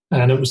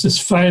 and it was this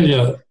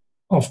failure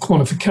of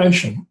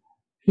cornification,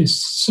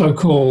 his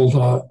so-called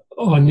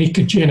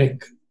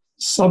onychogenic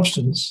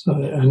substance.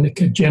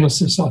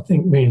 Onychogenesis, I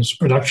think, means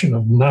production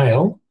of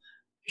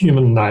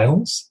human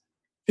nails,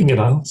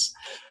 fingernails.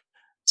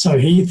 So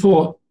he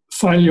thought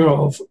failure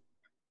of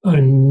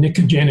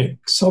onychogenic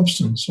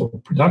substance or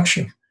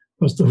production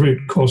was the root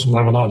cause of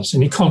laminitis,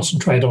 and he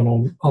concentrated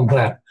on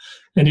that.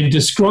 And he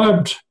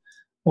described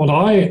what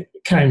I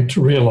came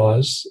to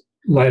realise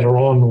later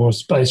on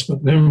was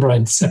basement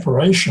membrane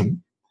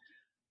separation.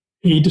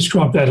 He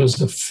described that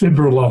as a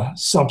fibrillar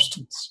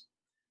substance.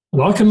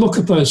 And I can look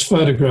at those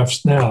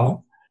photographs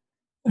now.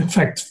 In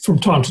fact, from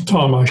time to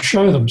time, I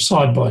show them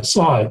side by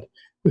side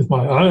with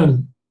my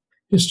own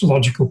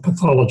histological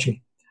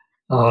pathology.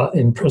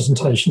 in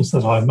presentations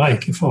that I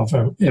make if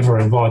I'm ever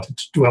invited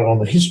to dwell on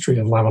the history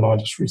of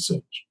laminitis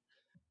research.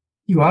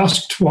 You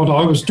asked what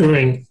I was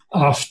doing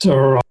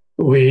after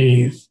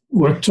we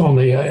worked on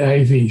the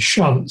AV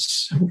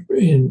shunts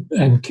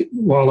and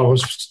while I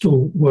was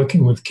still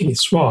working with Keith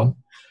Swan.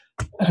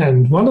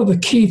 And one of the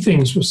key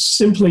things was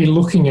simply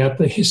looking at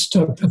the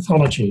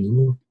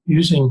histopathology,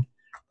 using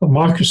the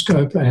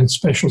microscope and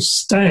special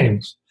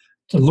stains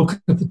to look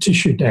at the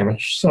tissue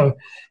damage. So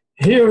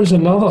here is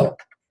another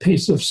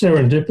piece of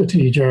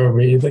serendipity,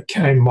 Jeremy, that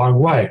came my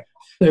way.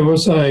 There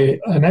was an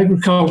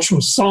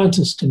agricultural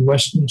scientist in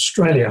Western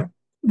Australia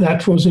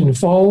that was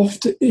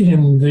involved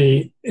in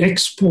the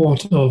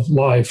export of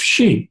live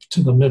sheep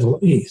to the Middle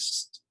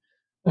East.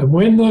 And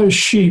when those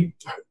sheep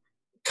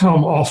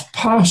come off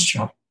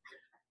pasture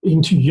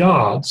into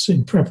yards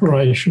in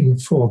preparation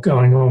for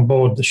going on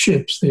board the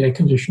ships, the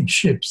air-conditioned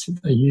ships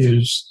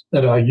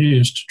that are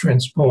used to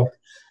transport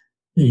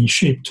the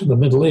sheep to the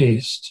Middle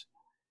East,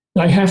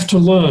 they have to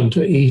learn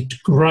to eat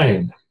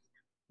grain.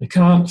 They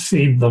can't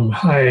feed them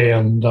hay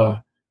and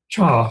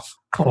chaff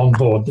on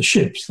board the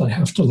ships. They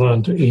have to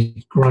learn to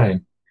eat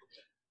grain.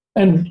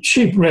 And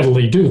sheep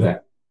readily do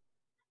that.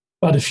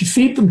 But if you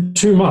feed them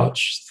too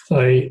much,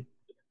 they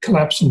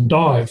collapse and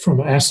die from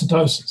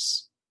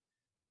acidosis.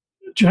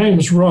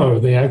 James Rowe,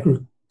 the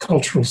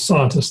agricultural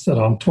scientist that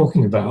I'm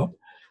talking about,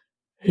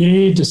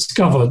 he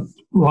discovered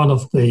one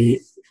of the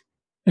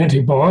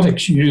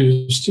antibiotics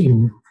used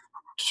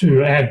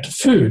to add to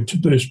food to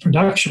boost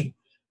production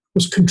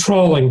was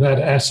controlling that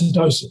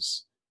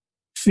acidosis.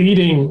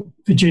 Feeding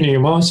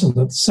virginiamycin at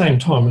the same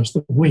time as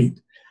the wheat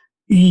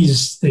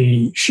eased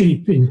the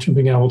sheep into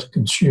being able to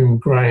consume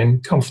grain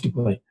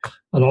comfortably,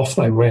 and off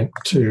they went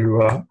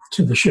to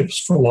the ships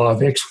for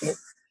live export.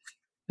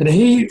 And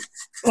he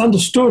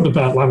understood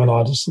about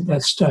laminitis at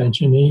that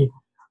stage, and he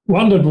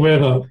wondered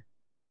whether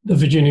the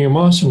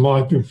virginiamycin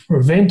might be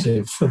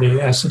preventive for the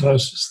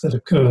acidosis that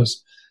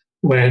occurs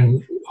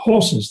when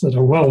horses that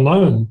are well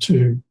known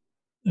to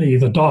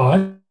either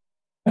die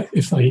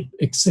if they eat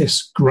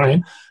excess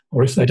grain,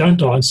 or if they don't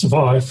die and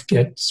survive,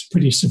 get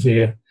pretty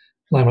severe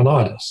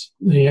laminitis.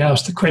 He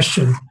asked the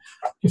question,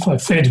 if I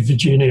fed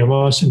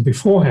virginiamycin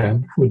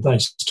beforehand, would they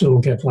still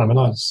get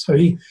laminitis? So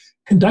he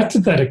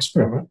conducted that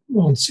experiment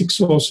on 6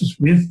 horses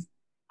with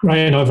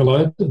grain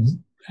overload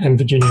and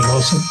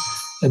virginiamycin,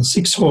 and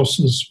 6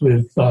 horses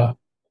with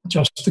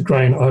just the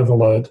grain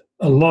overload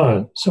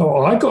alone. So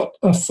I got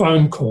a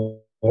phone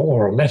call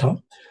or a letter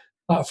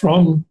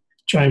from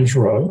James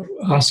Rowe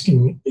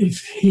asking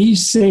if he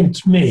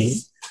sent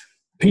me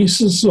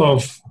pieces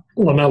of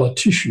lamellar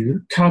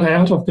tissue cut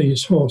out of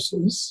these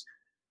horses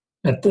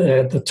at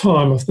the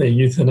time of their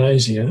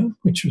euthanasia,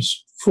 which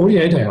was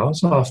 48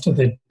 hours after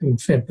they'd been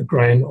fed the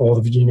grain or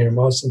the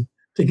virginiamycin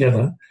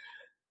together.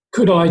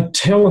 Could I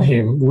tell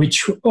him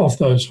which of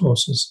those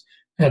horses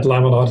had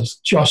laminitis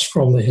just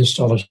from the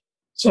histology?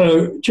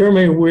 So,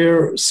 Jeremy,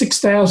 we're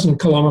 6,000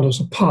 kilometres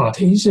apart.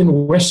 He's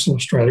in Western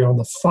Australia on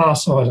the far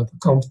side of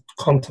the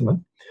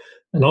continent,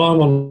 and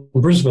I'm on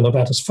Brisbane,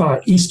 about as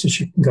far east as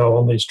you can go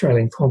on the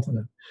Australian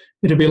continent.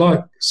 It'd be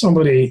like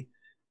somebody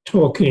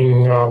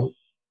talking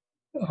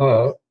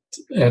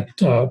at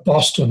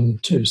Boston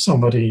to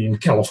somebody in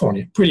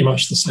California, pretty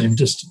much the same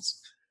distance.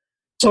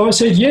 So I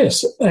said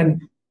yes,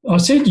 and I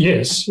said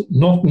yes,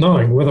 not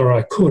knowing whether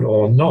I could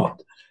or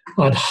not.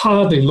 I'd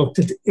hardly looked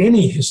at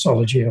any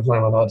histology of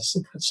laminitis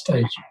at that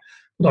stage,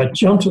 but I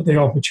jumped at the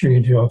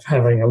opportunity of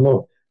having a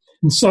look.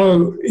 And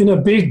so in a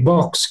big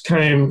box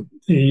came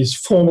these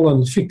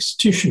formalin-fixed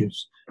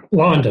tissues,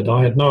 blinded.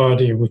 I had no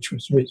idea which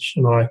was which,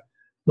 and I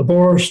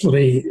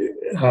laboriously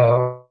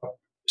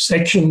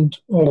sectioned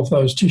all of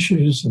those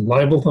tissues and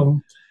labelled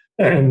them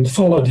and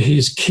followed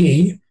his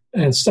key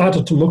and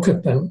started to look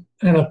at them.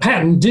 And a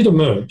pattern did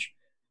emerge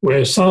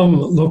where some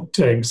looked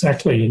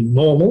exactly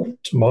normal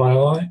to my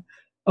eye.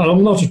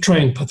 I'm not a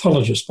trained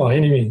pathologist by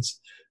any means,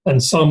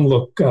 and some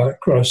look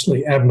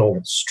grossly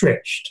abnormal,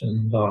 stretched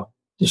and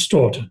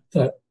distorted.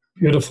 That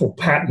beautiful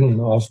pattern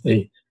of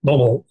the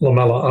normal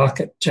lamellar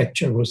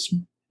architecture was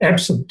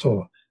absent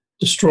or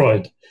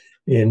destroyed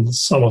in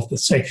some of the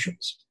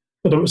sections.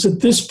 But it was at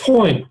this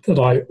point that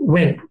I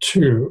went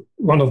to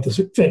one of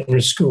the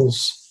veterinary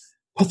school's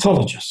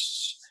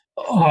pathologists.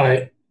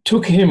 I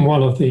took him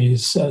one of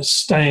these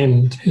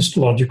stained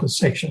histological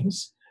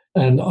sections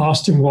and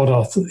asked him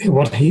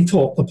what he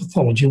thought the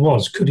pathology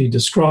was. Could he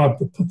describe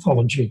the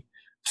pathology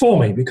for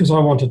me? Because I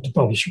wanted to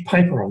publish a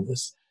paper on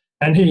this.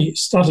 And he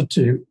started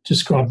to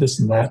describe this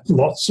and that,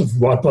 lots of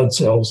white blood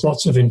cells,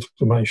 lots of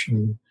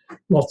inflammation,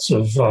 lots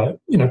of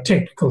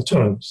technical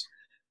terms.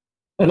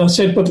 And I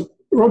said, but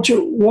Roger,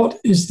 what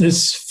is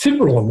this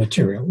fibrillar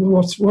material?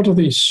 What are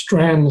these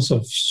strings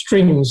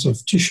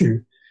of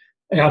tissue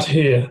out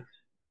here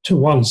to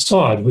one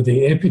side with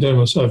the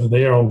epidermis over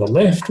there on the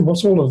left?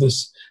 What's all of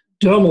this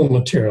dermal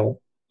material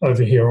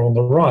over here on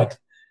the right?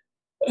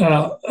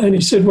 And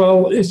he said,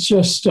 well, it's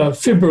just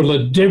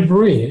fibrillar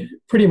debris,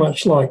 pretty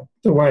much like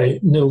the way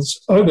Niels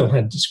Obel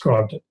had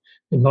described it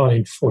in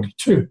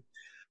 1942.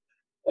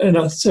 And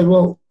I said,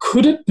 well,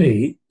 could it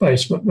be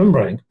basement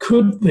membrane?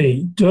 Could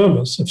the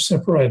dermis have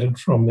separated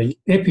from the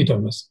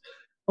epidermis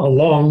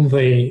along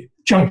the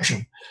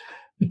junction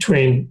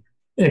between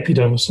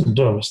epidermis and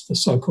dermis, the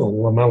so-called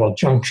lamellar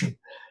junction?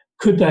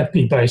 Could that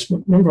be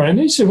basement membrane? And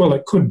he said, well,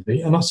 it could be.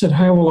 And I said,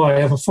 how will I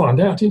ever find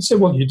out? He said,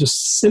 well, you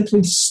just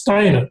simply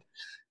stain it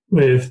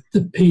with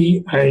the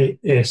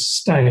PAS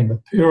stain,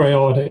 the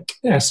periodic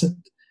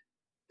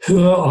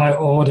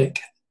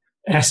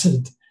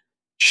acid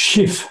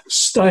Schiff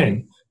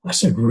stain. I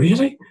said,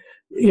 really?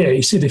 Yeah,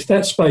 he said, if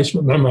that's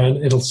basement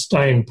membrane, it'll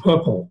stain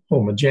purple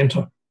or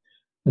magenta.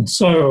 And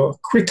so I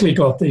quickly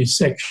got these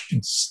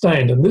sections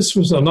stained. And this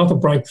was another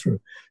breakthrough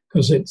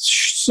because it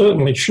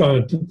certainly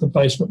showed that the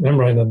basement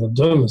membrane and the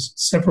dermis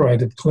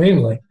separated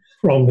cleanly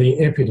from the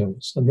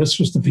epidermis. And this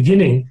was the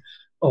beginning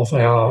of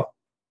our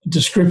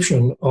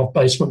description of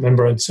basement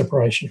membrane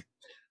separation.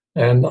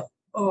 And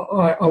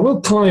I will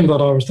claim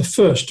that I was the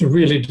first to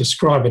really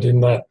describe it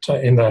in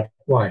that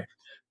way.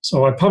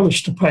 So I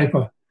published a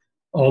paper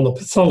on the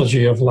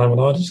pathology of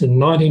laminitis in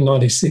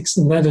 1996,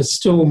 and that is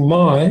still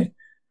my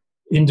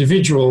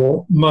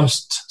individual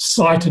most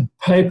cited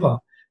paper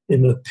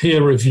in the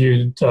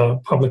peer-reviewed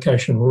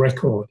publication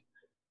record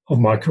of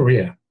my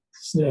career.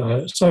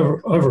 It's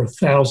over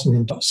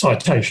 1,000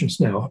 citations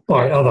now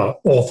by other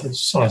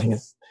authors citing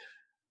it.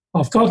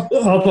 I've got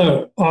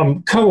other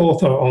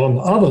co-author on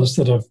others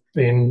that have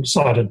been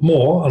cited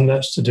more, and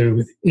that's to do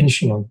with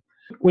insulin.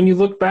 When you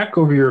look back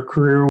over your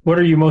career, what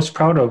are you most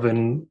proud of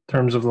in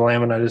terms of the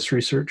laminitis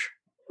research?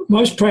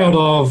 Most proud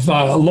of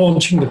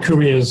launching the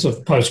careers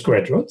of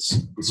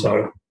postgraduates.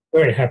 So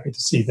very happy to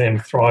see them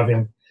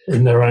thriving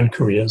in their own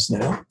careers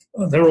now.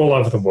 They're all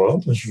over the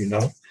world, as you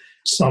know.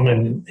 Some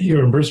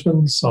here in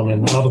Brisbane, some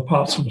in other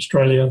parts of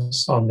Australia,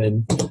 some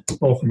in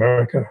North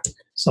America,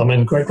 some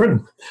in Great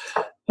Britain.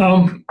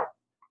 I've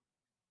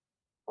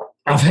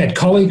had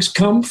colleagues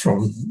come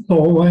from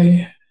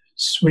Norway,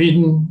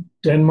 Sweden,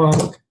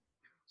 Denmark,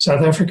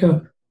 South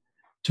Africa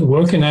to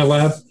work in our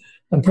lab.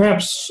 And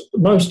perhaps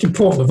most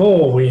important of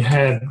all, we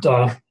had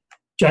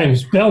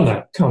James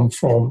Belknap come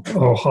from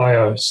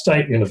Ohio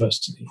State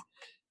University.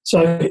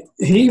 So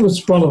he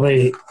was one of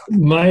the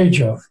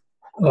major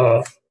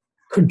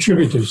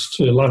contributors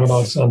to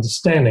laminitis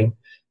understanding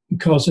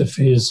because of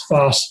his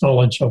vast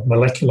knowledge of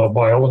molecular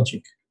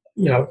biology.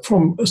 You know,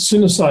 from as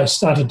soon as I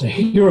started to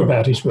hear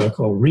about his work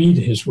or read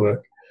his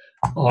work,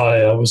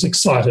 I was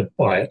excited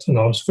by it, and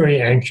I was very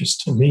anxious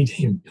to meet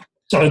him.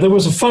 So there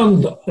was a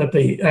fund that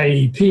the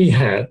AEP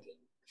had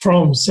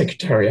from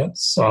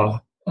secretariats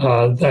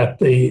that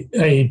the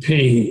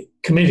AEP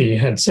committee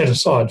had set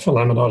aside for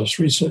laminitis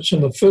research.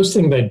 And the first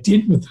thing they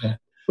did with that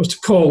was to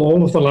call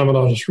all of the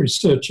laminitis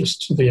researchers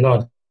to the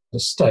United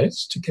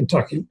States, to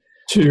Kentucky,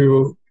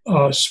 to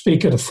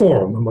speak at a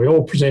forum. And we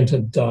all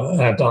presented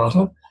our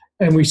data.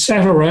 And we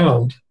sat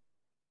around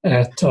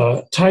at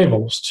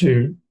tables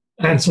to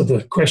answer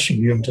the question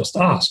you've just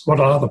asked. What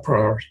are the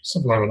priorities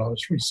of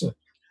laminitis research?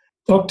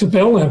 Dr.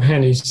 Belknap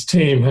and his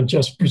team had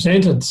just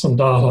presented some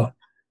data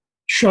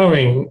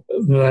showing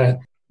that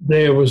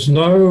there was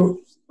no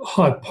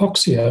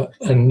hypoxia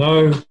and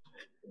no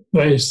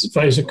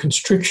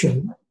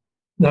vasoconstriction,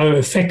 no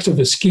effective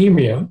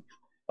ischemia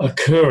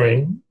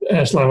occurring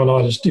as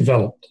laminitis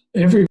developed.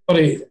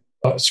 Everybody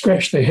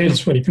scratched their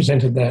heads when he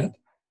presented that.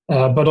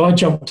 But I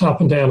jumped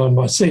up and down on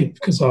my seat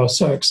because I was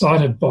so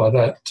excited by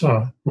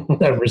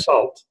that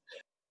result.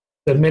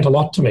 That meant a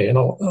lot to me, and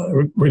I'll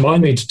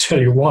remind me to tell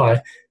you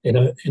why in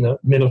a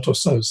minute or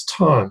so's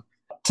time.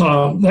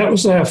 That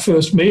was our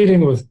first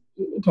meeting with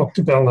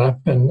Dr.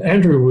 Belknap, and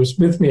Andrew was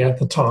with me at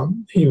the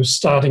time. He was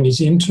starting his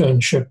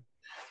internship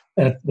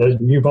at the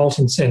New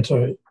Bolton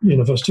Center,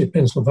 University of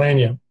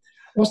Pennsylvania.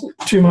 It wasn't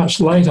too much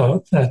later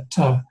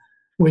that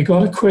we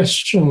got a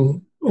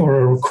question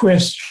or a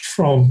request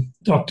from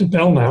Dr.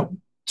 Belknap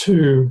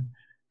to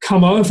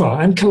come over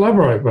and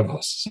collaborate with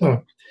us.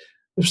 So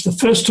it was the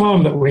first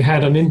time that we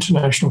had an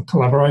international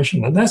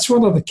collaboration. And that's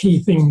one of the key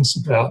things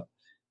about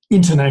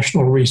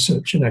international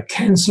research,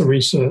 cancer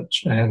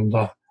research and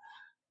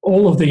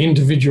all of the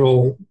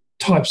individual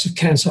types of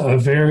cancer,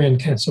 ovarian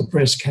cancer,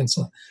 breast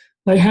cancer.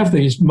 They have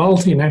these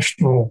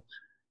multinational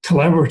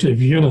collaborative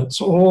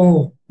units,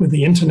 all with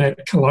the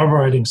internet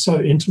collaborating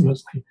so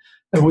intimately.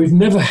 And we've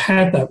never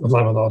had that with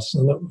laminitis,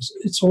 and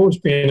it's always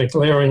been a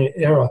glaring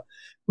error.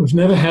 We've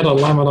never had a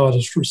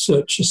laminitis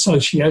research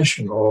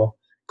association or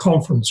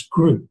conference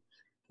group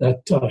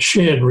that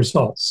shared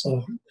results.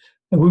 And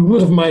we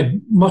would have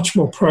made much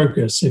more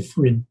progress if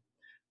we'd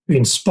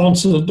been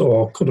sponsored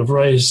or could have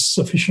raised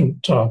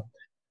sufficient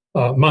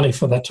money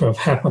for that to have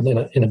happened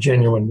in a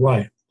genuine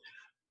way.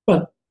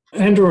 But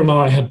Andrew and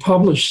I had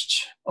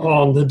published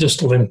on the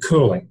distal limb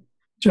cooling.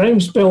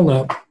 James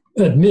Belknap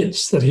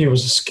admits that he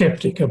was a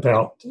skeptic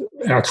about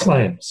our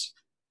claims.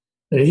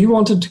 He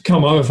wanted to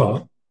come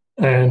over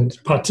and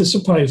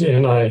participate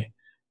in a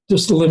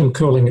distal limb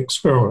cooling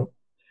experiment,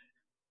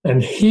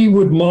 and he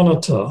would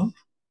monitor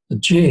the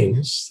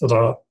genes that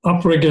are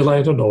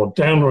upregulated or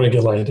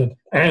downregulated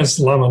as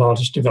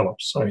laminitis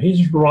develops. So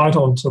he's right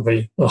onto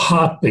the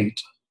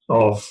heartbeat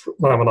of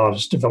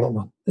laminitis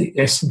development, the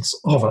essence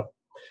of it,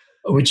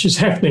 which is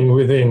happening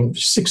within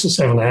 6 or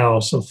 7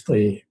 hours of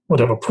the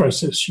whatever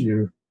process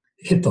you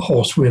hit the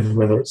horse with,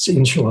 whether it's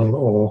insulin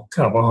or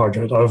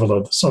carbohydrate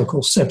overload, the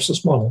so-called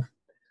sepsis model.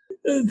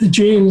 The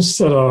genes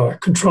that are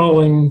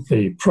controlling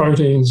the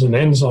proteins and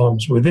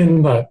enzymes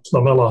within that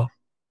lamella,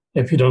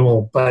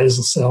 epidermal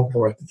basal cell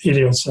or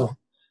epithelial cell,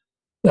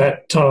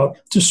 that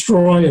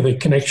destroy the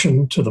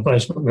connection to the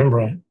basement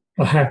membrane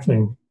are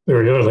happening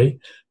very early.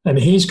 And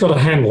he's got a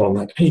handle on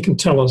that. He can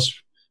tell us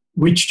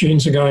which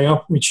genes are going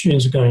up, which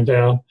genes are going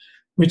down,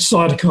 which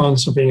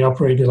cytokines are being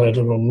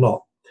upregulated or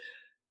not.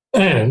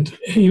 And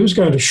he was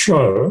going to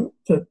show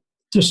that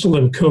distal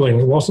limb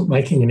cooling wasn't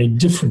making any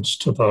difference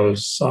to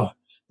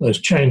those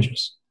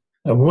changes.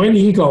 And when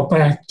he got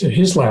back to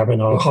his lab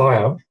in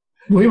Ohio,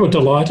 we were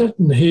delighted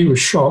and he was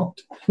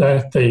shocked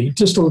that the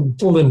distal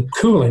limb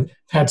cooling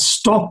had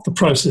stopped the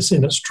process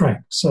in its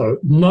tracks. So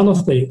none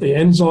of the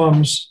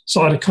enzymes,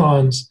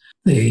 cytokines,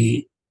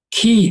 the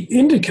key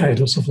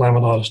indicators of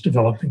laminitis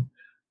developing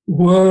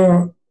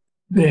were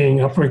being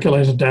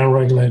upregulated,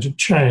 downregulated,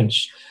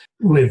 changed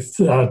with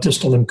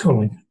distal limb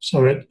cooling.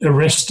 So it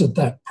arrested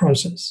that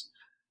process,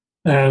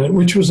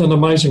 which was an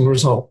amazing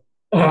result,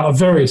 a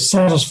very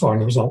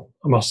satisfying result,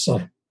 I must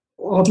say.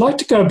 I'd like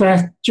to go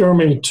back,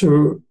 Jeremy,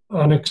 to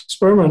an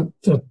experiment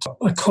that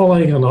a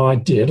colleague and I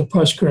did, a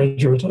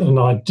postgraduate and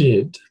I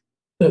did,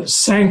 that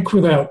sank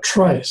without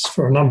trace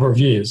for a number of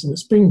years. And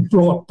it's being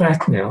brought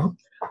back now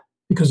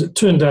because it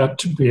turned out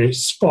to be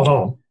spot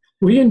on.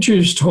 We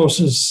induced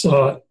horses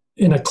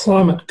in a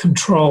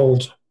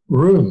climate-controlled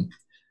room.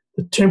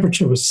 The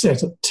temperature was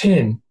set at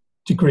 10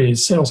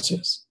 degrees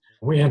Celsius.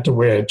 We had to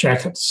wear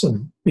jackets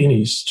and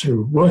beanies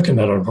to work in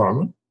that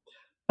environment.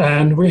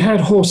 And we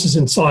had horses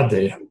inside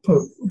there.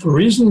 But the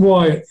reason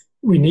why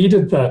we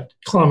needed that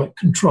climate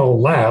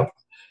control lab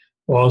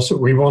was that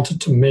we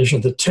wanted to measure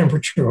the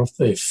temperature of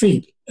their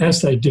feet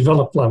as they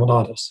develop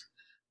laminitis.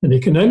 And you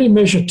can only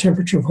measure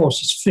temperature of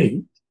horses'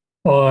 feet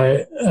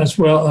as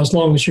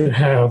long as you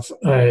have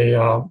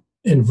a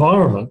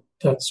environment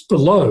that's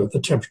below the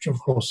temperature of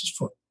horses'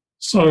 foot.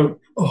 So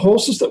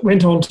horses that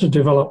went on to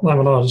develop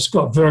laminitis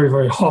got very,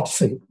 very hot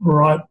feet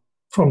right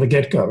from the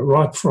get-go,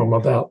 right from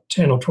about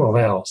 10 or 12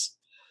 hours.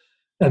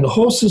 And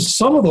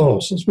some of the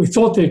horses, we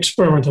thought the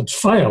experiment had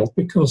failed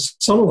because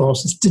some of the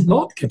horses did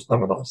not get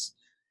laminitis.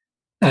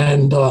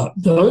 And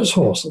those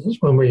horses,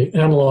 when we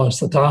analysed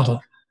the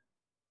data,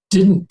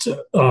 didn't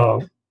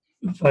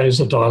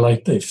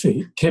vasodilate their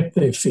feet, kept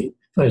their feet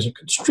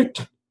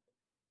vasoconstricted.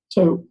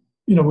 So,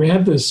 we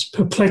had this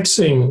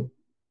perplexing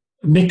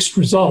mixed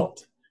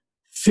result,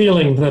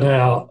 feeling that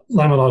our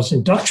laminitis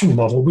induction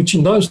model, which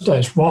in those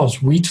days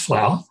was wheat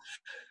flour,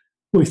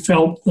 we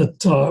felt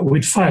that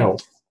we'd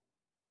failed.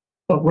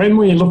 But when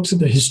we looked at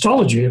the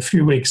histology a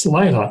few weeks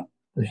later,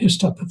 the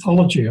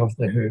histopathology of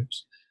the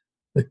hooves,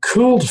 the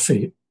cooled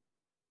feet,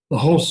 the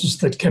horses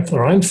that kept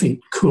their own feet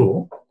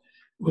cool,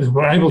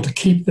 were able to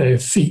keep their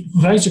feet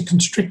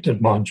vasoconstricted,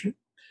 mind you,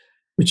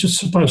 which is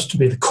supposed to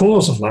be the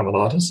cause of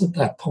laminitis at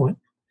that point.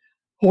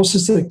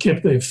 Horses that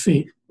kept their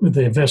feet with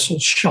their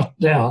vessels shut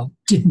down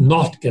did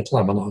not get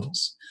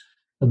laminitis.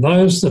 And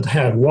those that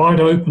had wide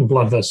open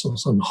blood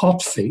vessels and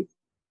hot feet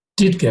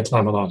did get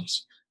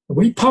laminitis.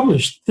 We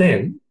published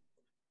then,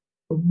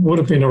 would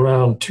have been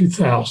around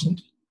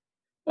 2000.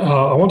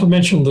 I want to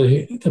mention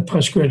the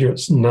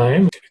postgraduate's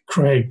name,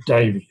 Craig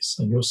Davies.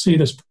 And you'll see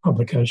this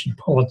publication,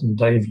 Pollard and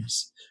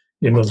Davies,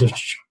 in the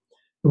literature.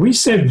 We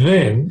said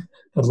then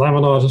that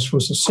laminitis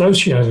was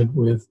associated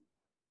with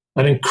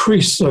an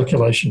increased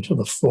circulation to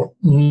the foot,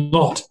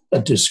 not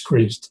a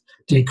decreased,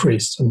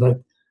 and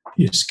that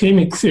the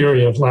ischemic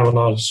theory of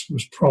laminitis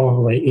was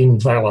probably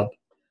invalid.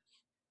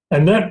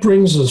 And that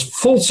brings us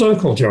full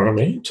circle,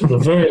 Jeremy, to the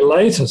very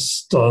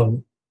latest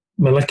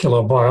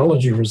molecular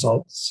biology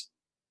results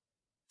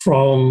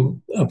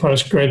from a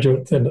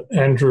postgraduate that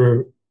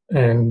Andrew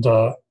and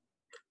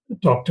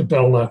Dr.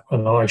 Belknap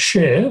and I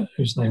share,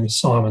 whose name is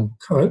Simon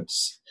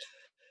Coates.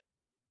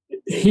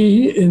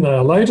 He, in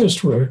our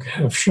latest work,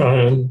 have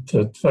shown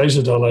that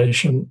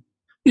vasodilation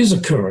is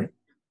occurring.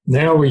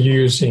 Now we're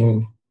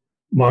using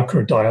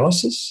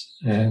microdialysis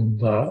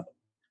and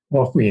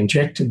what we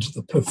inject into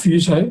the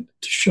perfusate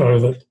to show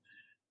that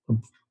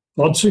the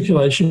blood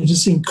circulation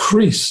is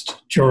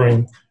increased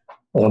during,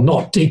 or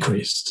not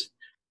decreased.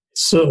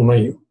 It's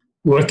certainly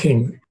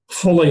working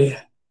fully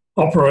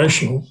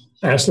operational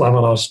as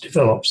laminitis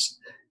develops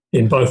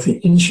in both the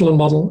insulin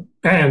model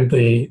and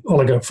the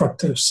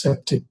oligofructose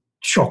septic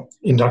shock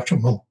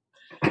induction model.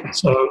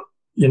 So,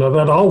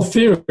 that old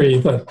theory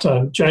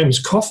that James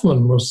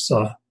Kaufman was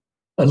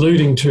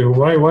alluding to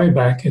way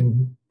back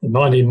in the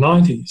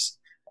 1990s,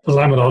 the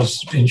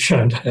laminitis has been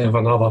shown to have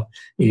another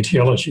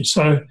etiology.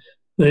 So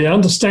the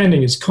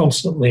understanding is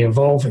constantly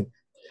evolving.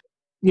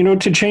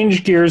 To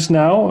change gears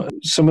now,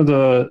 some of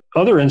the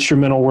other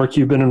instrumental work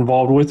you've been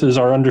involved with is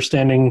our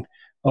understanding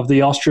of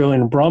the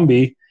Australian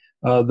Brumby,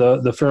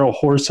 the feral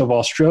horse of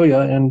Australia.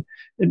 And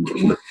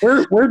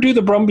where do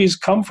the Brumbies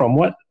come from?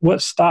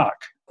 What stock?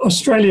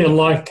 Australia,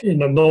 like in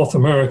North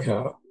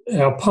America,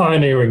 our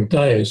pioneering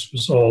days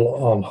was all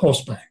on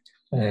horseback.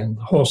 And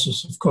the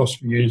horses, of course,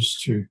 were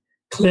used to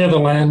clear the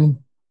land,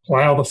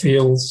 plough the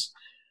fields,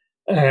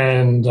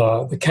 and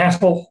the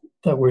cattle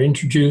that were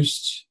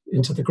introduced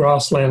into the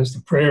grasslands,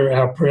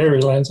 our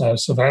prairie lands, our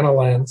savanna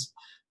lands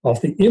of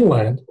the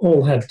inland,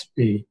 all had to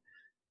be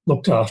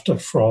looked after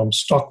from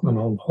stockmen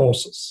on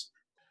horses.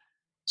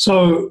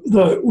 So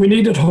we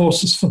needed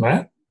horses for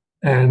that,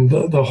 and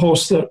the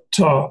horse that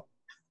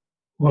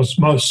was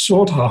most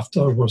sought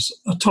after was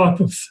a type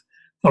of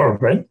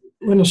thoroughbred.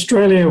 When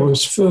Australia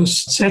was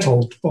first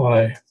settled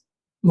by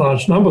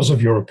large numbers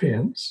of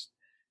Europeans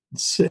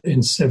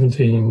in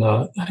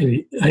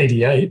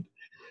 1788,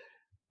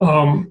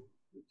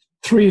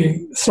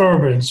 3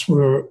 thoroughbreds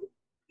were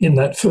in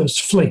that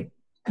first fleet,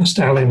 a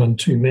stallion and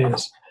 2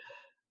 mares.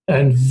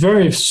 And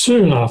very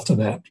soon after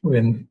that,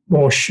 when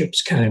more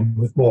ships came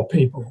with more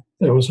people,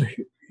 there was a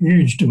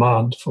huge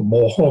demand for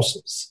more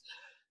horses.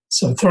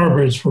 So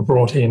thoroughbreds were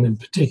brought in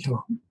particular.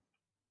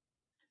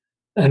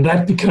 And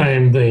that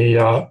became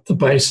the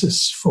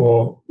basis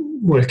for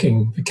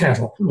working the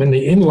cattle. When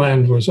the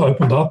inland was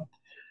opened up,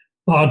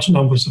 large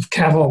numbers of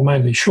cattle,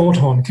 mainly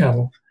shorthorn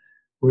cattle,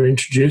 were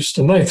introduced,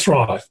 and they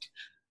thrived.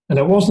 And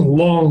it wasn't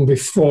long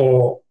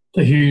before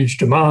the huge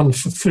demand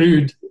for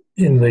food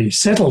in the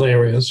settled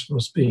areas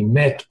was being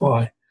met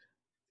by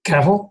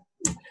cattle.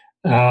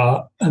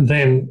 And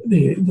then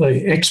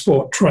the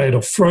export trade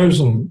of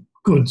frozen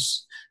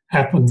goods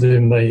happened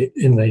in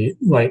the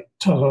late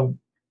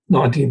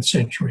 19th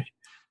century.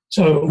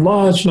 So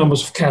large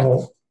numbers of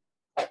cattle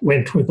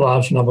went with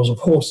large numbers of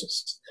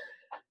horses.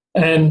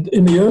 And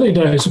in the early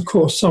days, of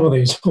course, some of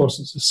these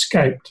horses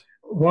escaped.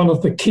 One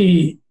of the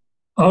key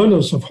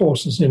owners of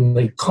horses in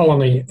the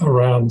colony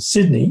around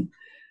Sydney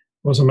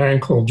was a man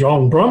called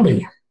John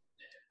Brumby.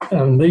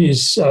 And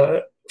these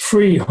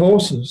free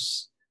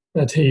horses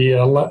that he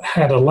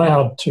had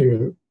allowed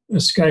to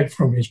escape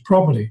from his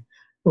property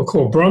were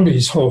called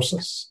Brumby's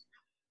horses.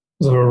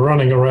 They were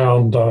running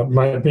around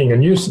being a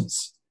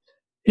nuisance.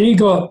 He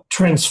got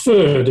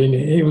transferred,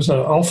 he was an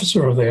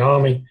officer of the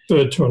army,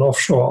 transferred to an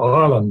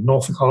offshore island,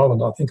 Norfolk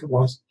Island, I think it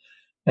was.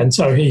 And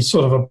so he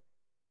sort of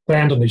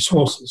abandoned his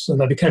horses, and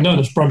they became known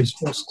as Brumby's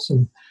horses.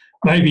 And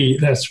maybe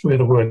that's where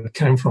the word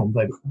came from.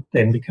 They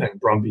then became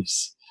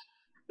Brumby's.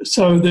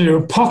 So there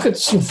are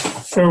pockets of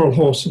feral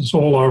horses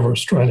all over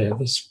Australia.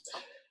 There's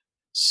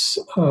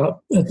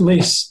at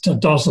least a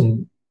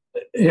dozen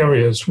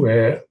areas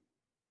where,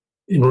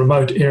 in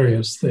remote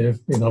areas, they've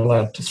been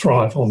allowed to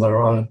thrive on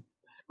their own.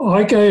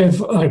 I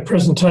gave a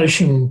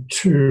presentation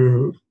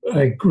to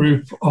a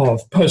group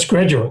of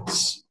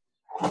postgraduates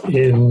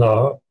in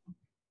the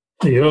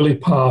early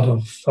part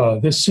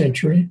of this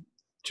century,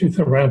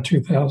 around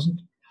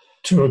 2000,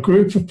 to a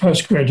group of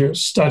postgraduates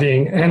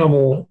studying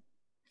animal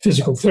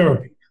physical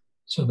therapy.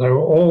 So they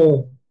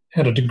all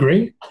had a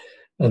degree,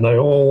 and they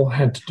all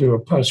had to do a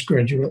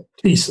postgraduate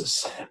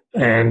thesis.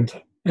 And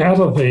out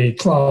of the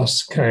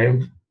class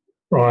came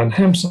Brian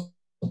Hampson,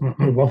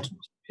 who wanted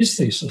his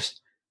thesis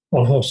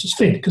on horses'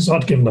 feet, because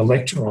I'd given a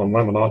lecture on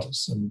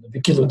laminitis and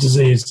navicular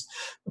disease,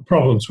 the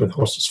problems with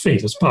horses'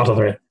 feet as part of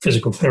their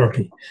physical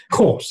therapy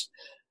course.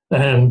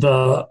 And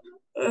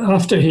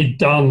after he'd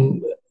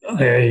done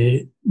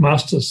a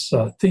master's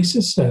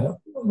thesis, a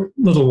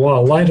little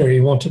while later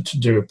he wanted to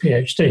do a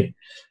PhD.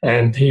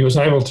 And he was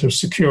able to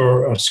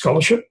secure a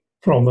scholarship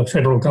from the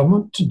federal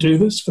government to do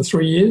this for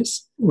 3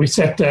 years. We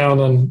sat down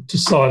and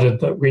decided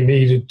that we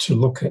needed to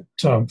look at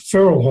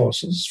feral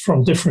horses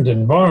from different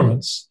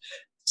environments,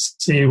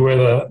 see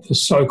whether the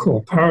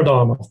so-called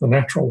paradigm of the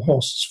natural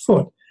horse's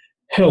foot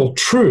held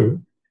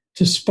true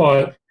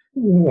despite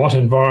what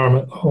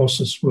environment the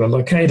horses were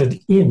located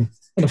in.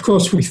 And of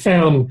course, we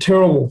found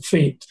terrible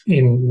feet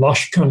in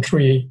lush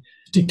country,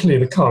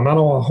 particularly the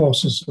Kaimanawa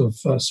horses of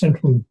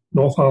central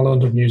North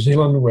Island of New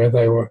Zealand, where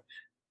they were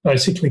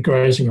basically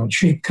grazing on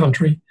sheep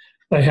country.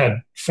 They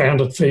had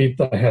founded feet,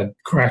 they had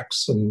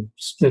cracks and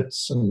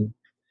splits and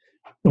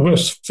the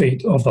worst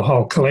feet of the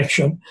whole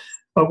collection.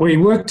 But we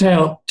worked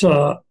out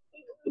that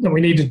we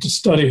needed to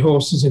study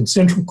horses in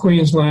central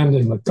Queensland,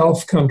 in the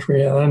Gulf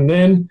country, and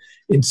then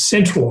in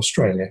central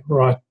Australia,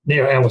 right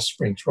near Alice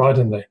Springs, right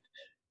in the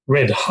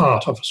red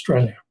heart of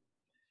Australia.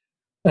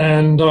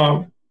 And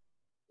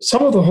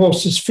some of the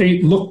horses'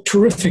 feet looked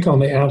terrific on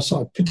the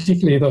outside,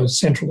 particularly those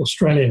Central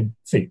Australian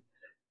feet.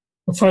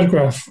 A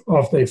photograph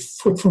of the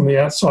foot from the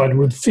outside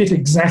would fit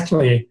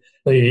exactly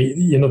the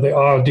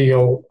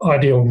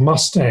ideal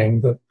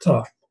Mustang that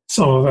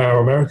some of our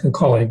American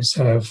colleagues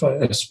have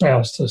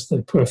espoused as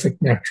the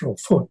perfect natural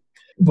foot.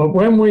 But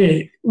when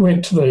we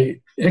went to the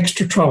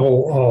extra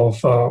trouble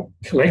of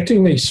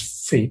collecting these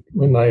feet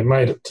when they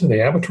made it to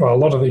the abattoir, a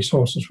lot of these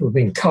horses were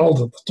being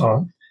culled at the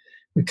time.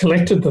 We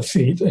collected the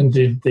feet and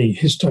did the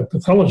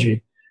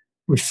histopathology.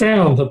 We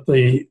found that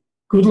the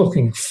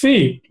good-looking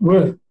feet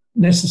weren't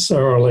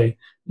necessarily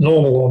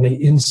normal on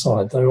the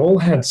inside. They all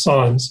had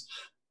signs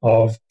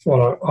of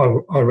what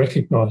I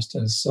recognised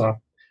as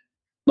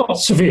not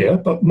severe,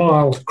 but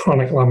mild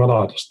chronic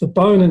laminitis. The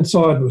bone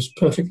inside was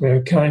perfectly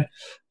okay,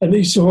 and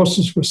these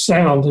horses were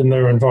sound in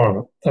their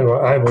environment. They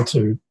were able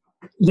to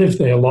live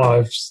their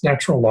lives,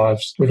 natural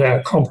lives,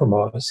 without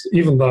compromise,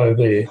 even though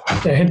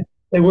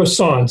there were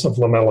signs of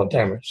lamellar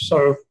damage.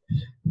 So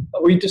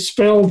we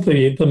dispelled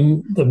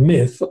the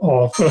myth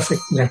of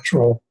perfect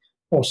natural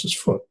horse's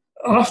foot.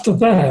 After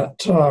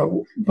that,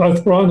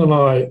 both Brian and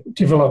I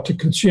developed a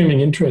consuming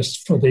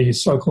interest for the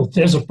so-called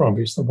desert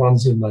brumbies, the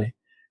ones in the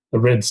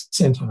red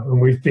centre.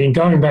 And we've been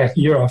going back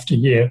year after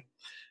year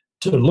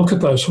to look at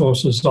those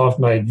horses. I've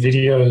made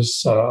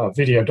videos, a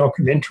video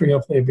documentary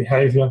of their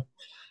behaviour,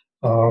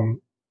 and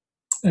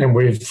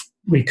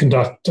we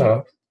conduct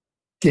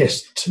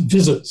guest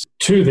visits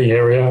to the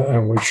area,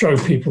 and we show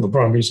people the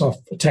brumbies. I've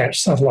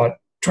attached satellite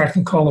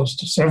tracking collars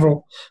to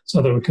several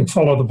so that we can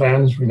follow the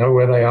bands. We know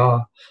where they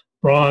are.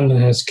 Brian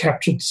has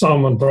captured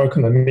some and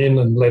broken them in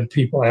and led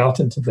people out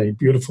into the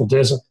beautiful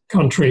desert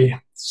country,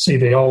 see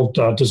the old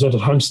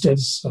deserted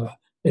homesteads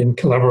in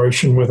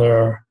collaboration with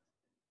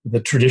the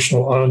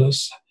traditional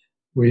owners.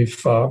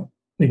 We've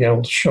been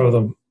able to show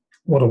them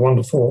what a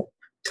wonderful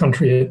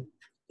country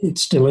it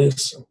still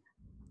is.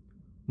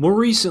 More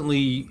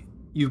recently,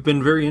 you've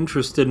been very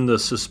interested in the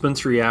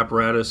suspensory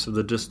apparatus of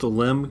the distal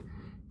limb.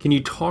 Can you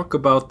talk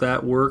about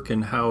that work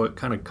and how it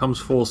kind of comes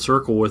full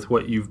circle with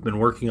what you've been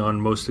working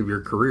on most of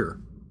your career?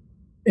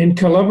 In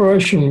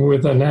collaboration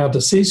with a now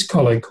deceased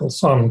colleague called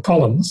Simon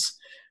Collins,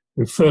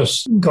 who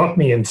first got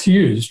me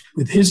enthused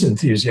with his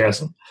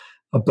enthusiasm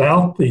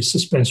about the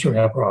suspensory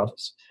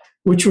apparatus,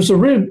 which was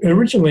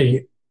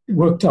originally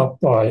worked up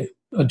by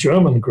a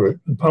German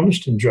group and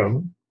published in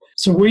German.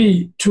 So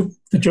we took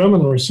the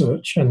German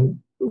research and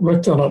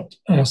worked on it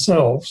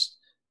ourselves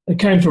and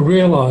came to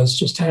realize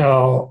just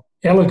how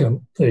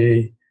elegant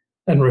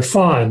and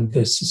refined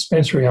the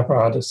suspensory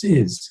apparatus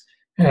is,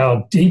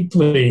 how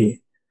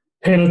deeply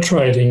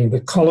penetrating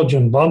the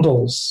collagen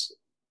bundles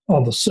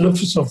on the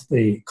surface of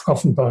the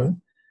coffin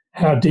bone,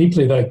 how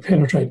deeply they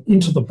penetrate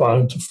into the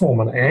bone to form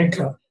an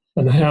anchor,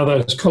 and how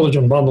those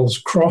collagen bundles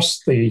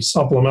cross the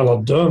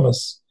sublamellar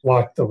dermis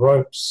like the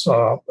ropes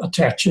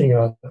attaching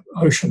an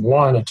ocean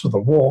liner to the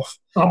wharf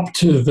up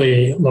to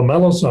the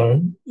lamellar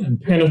zone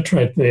and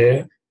penetrate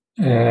there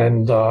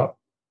and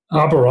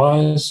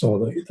arborize,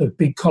 or the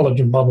big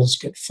collagen bundles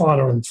get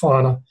finer and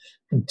finer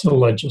until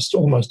they're just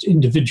almost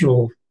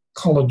individual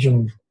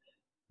collagen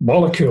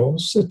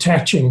molecules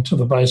attaching to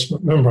the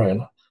basement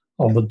membrane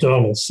on the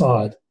dermal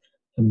side.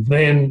 And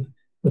then,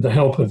 with the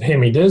help of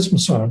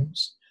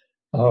hemidesmosomes,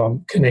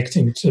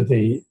 connecting to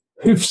the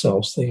hoof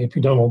cells, the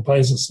epidermal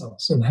basal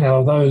cells, and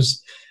how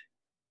those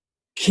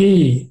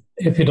key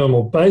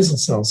epidermal basal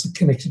cells are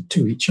connected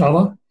to each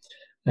other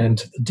and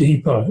to the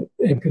deeper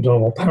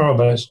epidermal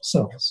parabasal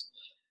cells.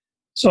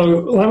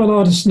 So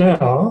laminitis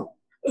now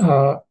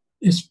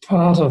is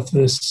part of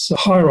this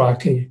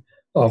hierarchy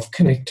of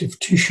connective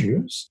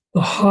tissues.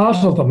 The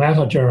heart of the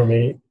matter,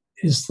 Jeremy,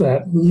 is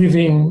that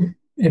living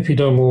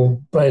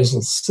epidermal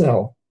basal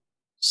cell.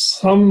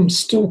 Some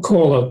still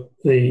call it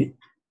the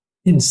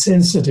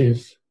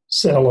insensitive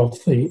cell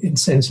of the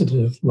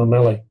insensitive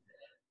lamellae.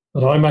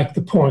 But I make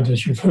the point,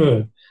 as you've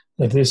heard,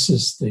 that this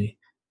is the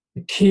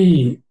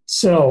key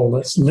cell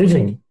that's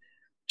living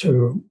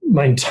to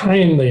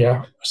maintain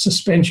the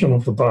suspension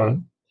of the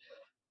bone.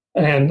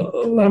 And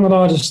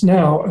laminitis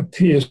now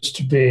appears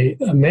to be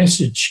a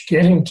message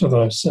getting to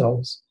those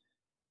cells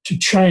to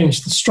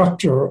change the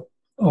structure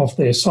of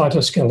their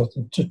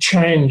cytoskeleton, to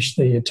change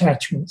the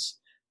attachments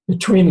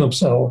between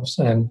themselves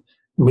and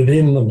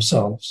within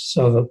themselves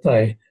so that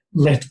they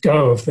let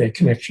go of their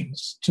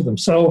connections to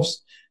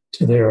themselves,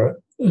 to their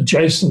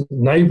adjacent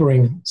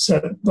neighboring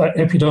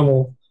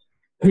epidermal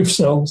hoof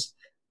cells,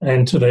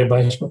 and to their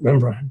basement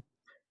membrane.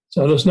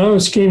 So there's no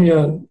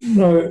ischemia,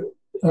 no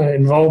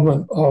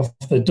involvement of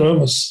the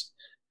dermis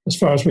as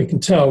far as we can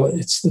tell.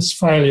 It's this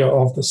failure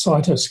of the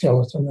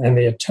cytoskeleton and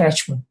the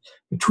attachment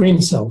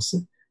between cells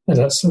that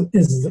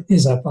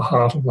is at the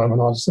heart of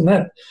laminitis. And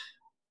that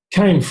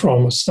came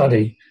from a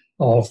study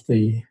of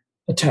the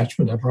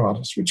attachment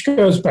apparatus, which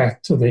goes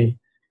back to the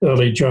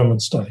early German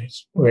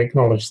studies. We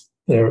acknowledge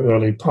their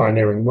early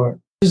pioneering work.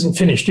 It isn't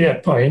finished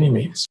yet by any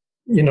means.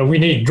 You know, we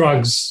need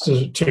drugs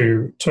to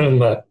turn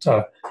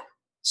that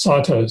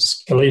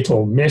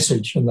cytoskeletal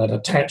message and that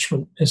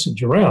attachment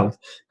message around,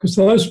 because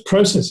those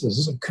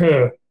processes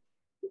occur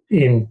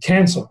in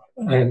cancer.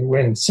 And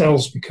when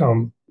cells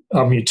become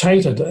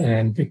mutated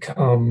and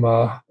become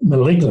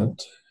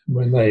malignant,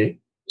 when they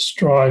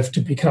strive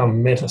to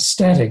become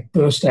metastatic,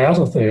 burst out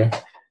of their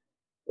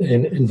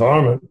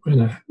environment, when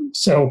a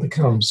cell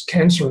becomes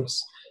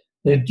cancerous,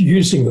 they're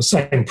using the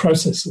same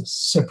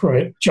processes,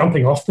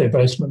 jumping off their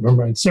basement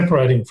membrane,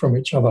 separating from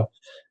each other,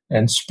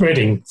 and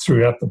spreading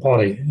throughout the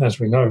body, as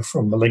we know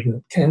from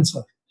malignant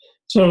cancer.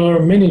 So there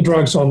are many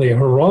drugs on the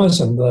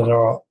horizon that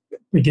are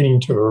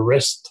beginning to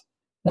arrest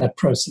that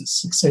process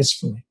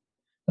successfully.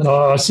 And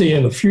I see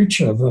in the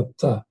future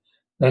that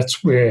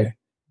that's where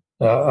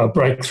a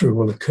breakthrough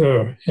will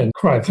occur in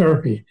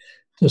cryotherapy,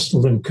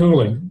 distal limb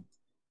cooling,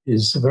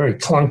 is very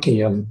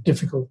clunky and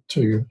difficult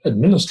to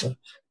administer.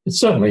 It's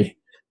certainly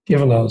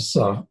given us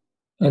a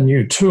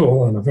new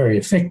tool and a very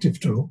effective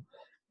tool,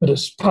 but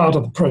it's part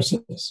of the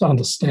process,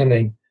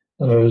 understanding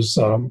those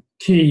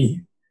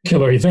key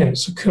killer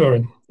events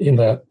occurring in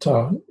that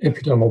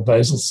epidermal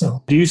basal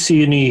cell. Do you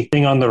see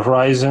anything on the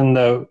horizon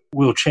that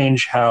will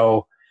change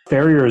how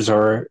farriers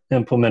are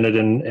implemented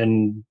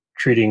in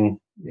treating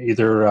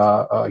either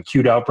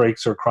acute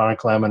outbreaks or chronic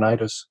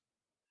laminitis?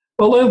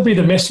 Well, they'll be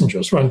the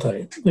messengers, won't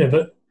they?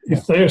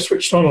 If they're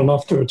switched on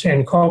enough to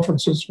attend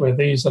conferences where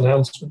these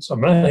announcements are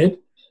made,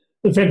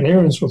 the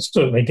veterinarians will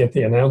certainly get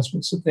the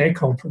announcements at their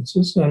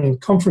conferences, and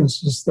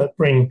conferences that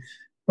bring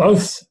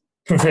both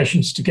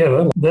professions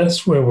together.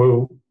 That's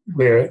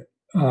where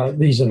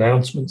these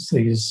announcements,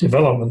 these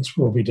developments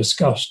will be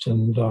discussed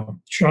and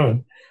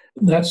shown.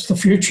 That's the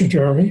future,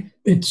 Jeremy.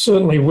 It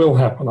certainly will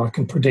happen. I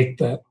can predict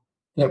that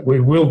we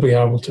will be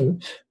able to.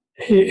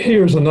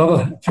 Here's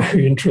another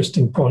very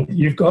interesting point.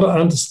 You've got to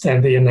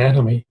understand the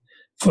anatomy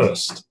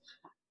first.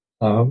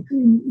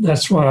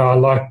 That's why I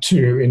like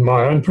to, in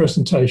my own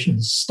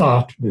presentations,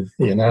 start with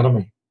the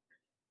anatomy.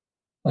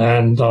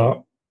 And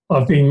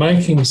I've been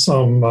making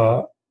some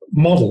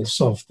models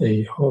of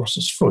the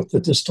horse's foot, the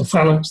distal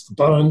phalanx, the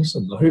bones,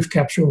 and the hoof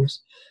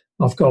capsules.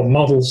 I've got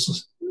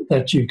models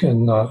that you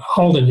can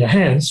hold in your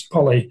hands,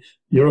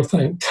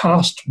 polyurethane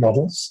cast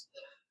models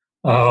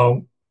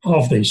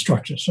of these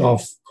structures,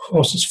 of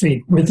horses'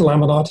 feet with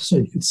laminitis, so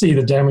you can see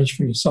the damage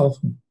for yourself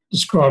and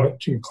describe it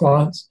to your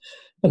clients.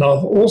 And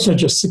I've also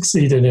just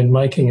succeeded in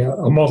making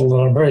a model that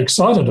I'm very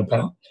excited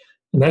about,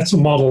 and that's a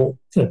model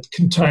that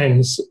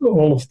contains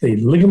all of the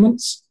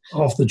ligaments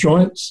of the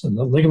joints and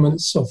the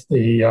ligaments of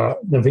the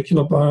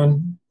navicular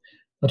bone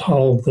that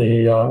hold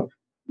the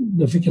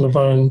navicular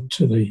bone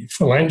to the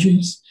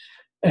phalanges.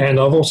 And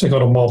I've also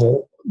got a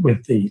model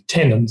with the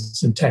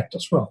tendons intact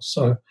as well.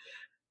 So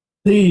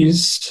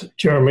these,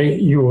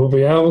 Jeremy, you will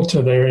be able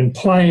to, they're in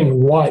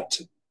plain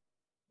white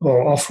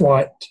or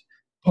off-white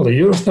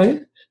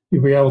polyurethane.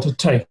 You'll be able to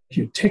take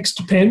your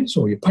texture pens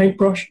or your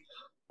paintbrush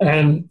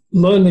and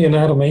learn the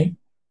anatomy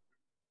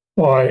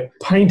by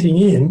painting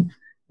in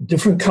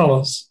different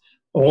colours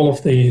all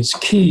of these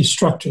key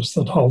structures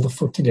that hold the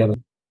foot together.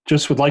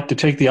 Just would like to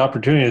take the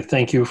opportunity to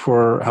thank you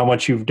for how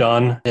much you've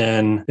done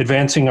in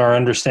advancing our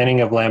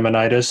understanding of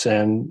laminitis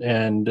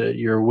and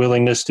your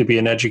willingness to be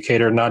an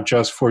educator, not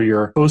just for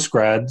your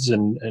postgrads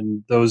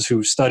and those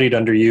who studied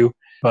under you,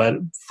 but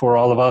for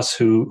all of us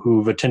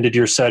who've attended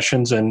your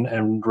sessions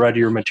and read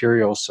your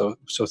materials.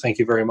 So thank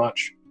you very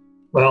much.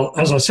 Well,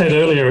 as I said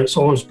earlier, it's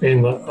always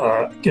been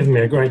given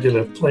me a great deal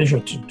of pleasure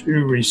to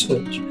do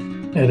research,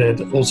 and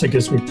it also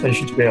gives me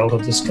pleasure to be able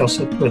to discuss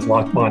it with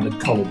like-minded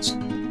colleagues.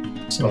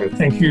 So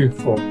thank you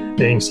for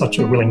being such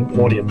a willing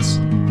audience.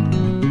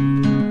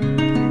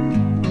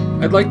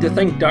 I'd like to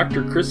thank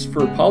Dr.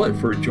 Christopher Pollitt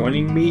for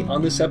joining me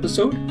on this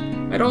episode.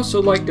 I'd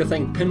also like to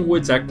thank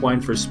Penwoods Equine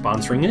for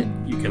sponsoring it.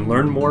 You can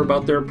learn more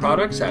about their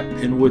products at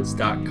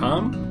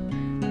penwoods.com.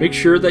 Make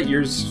sure that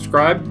you're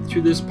subscribed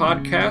to this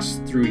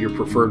podcast through your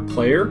preferred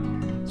player,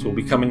 so we'll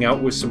be coming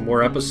out with some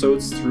more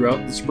episodes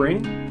throughout the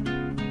spring.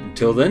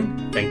 Until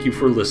then, thank you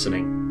for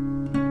listening.